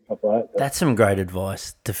teach you and stuff like that. That's some great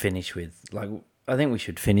advice to finish with. I think we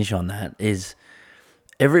should finish on that. Is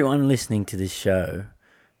everyone listening to this show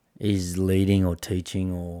is leading or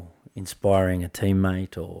teaching or inspiring a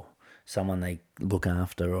teammate or someone they look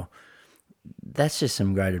after, or that's just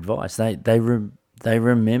some great advice. They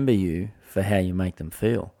remember you for how you make them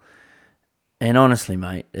feel. And honestly,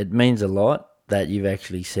 mate, it means a lot that you've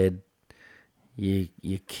actually said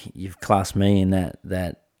you've classed me in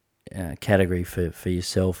that category for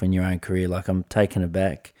yourself and your own career. I'm taken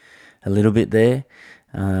aback a little bit there.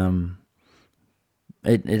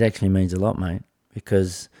 It actually means a lot, mate,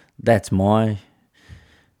 because that's my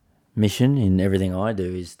mission in everything I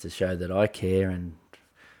do, is to show that I care. And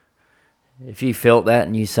if you felt that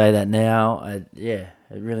and you say that now, it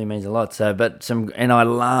really means a lot. So, and I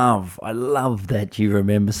love that you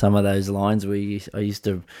remember some of those lines I used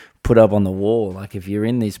to put up on the wall. If you're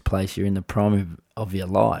in this place, you're in the prime of your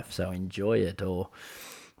life, so enjoy it. Or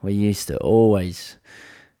we used to always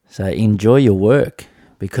say, enjoy your work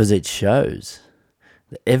because it shows.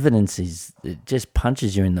 the evidence is, it just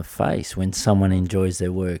punches you in the face when someone enjoys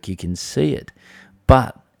their work. You can see it.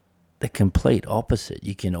 But the complete opposite,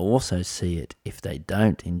 you can also see it if they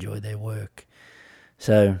don't enjoy their work.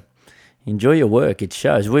 So enjoy your work. It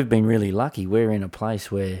shows. We've been really lucky. We're in a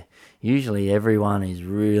place where usually everyone is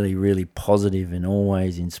really, really positive and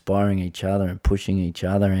always inspiring each other and pushing each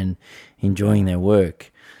other and enjoying their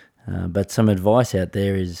work. But some advice out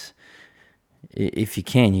there is, if you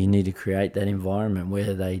can, you need to create that environment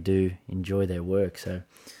where they do enjoy their work. So,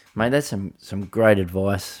 mate, that's some great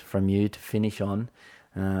advice from you to finish on.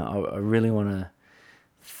 I really want to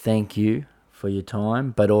thank you for your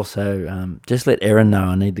time, but also just let Erin know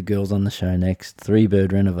I need the girls on the show next. 3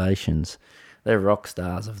 Bird Renovations. They're rock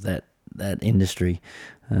stars of that industry.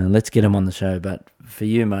 Let's get them on the show. But for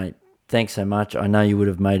you, mate, thanks so much. I know you would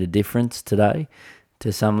have made a difference today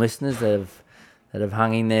to some listeners that have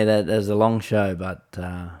hung in there. That was a long show, but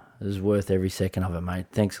it was worth every second of it, mate.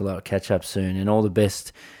 Thanks a lot. Catch up soon, and all the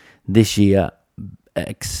best this year,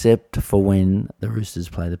 except for when the Roosters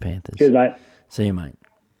play the Panthers. Cheers, mate. See you, mate.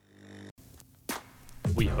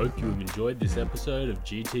 We hope you have enjoyed this episode of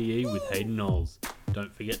GTE with Hayden Knowles.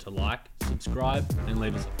 Don't forget to like, subscribe, and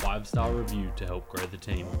leave us a 5-star review to help grow the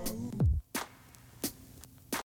team.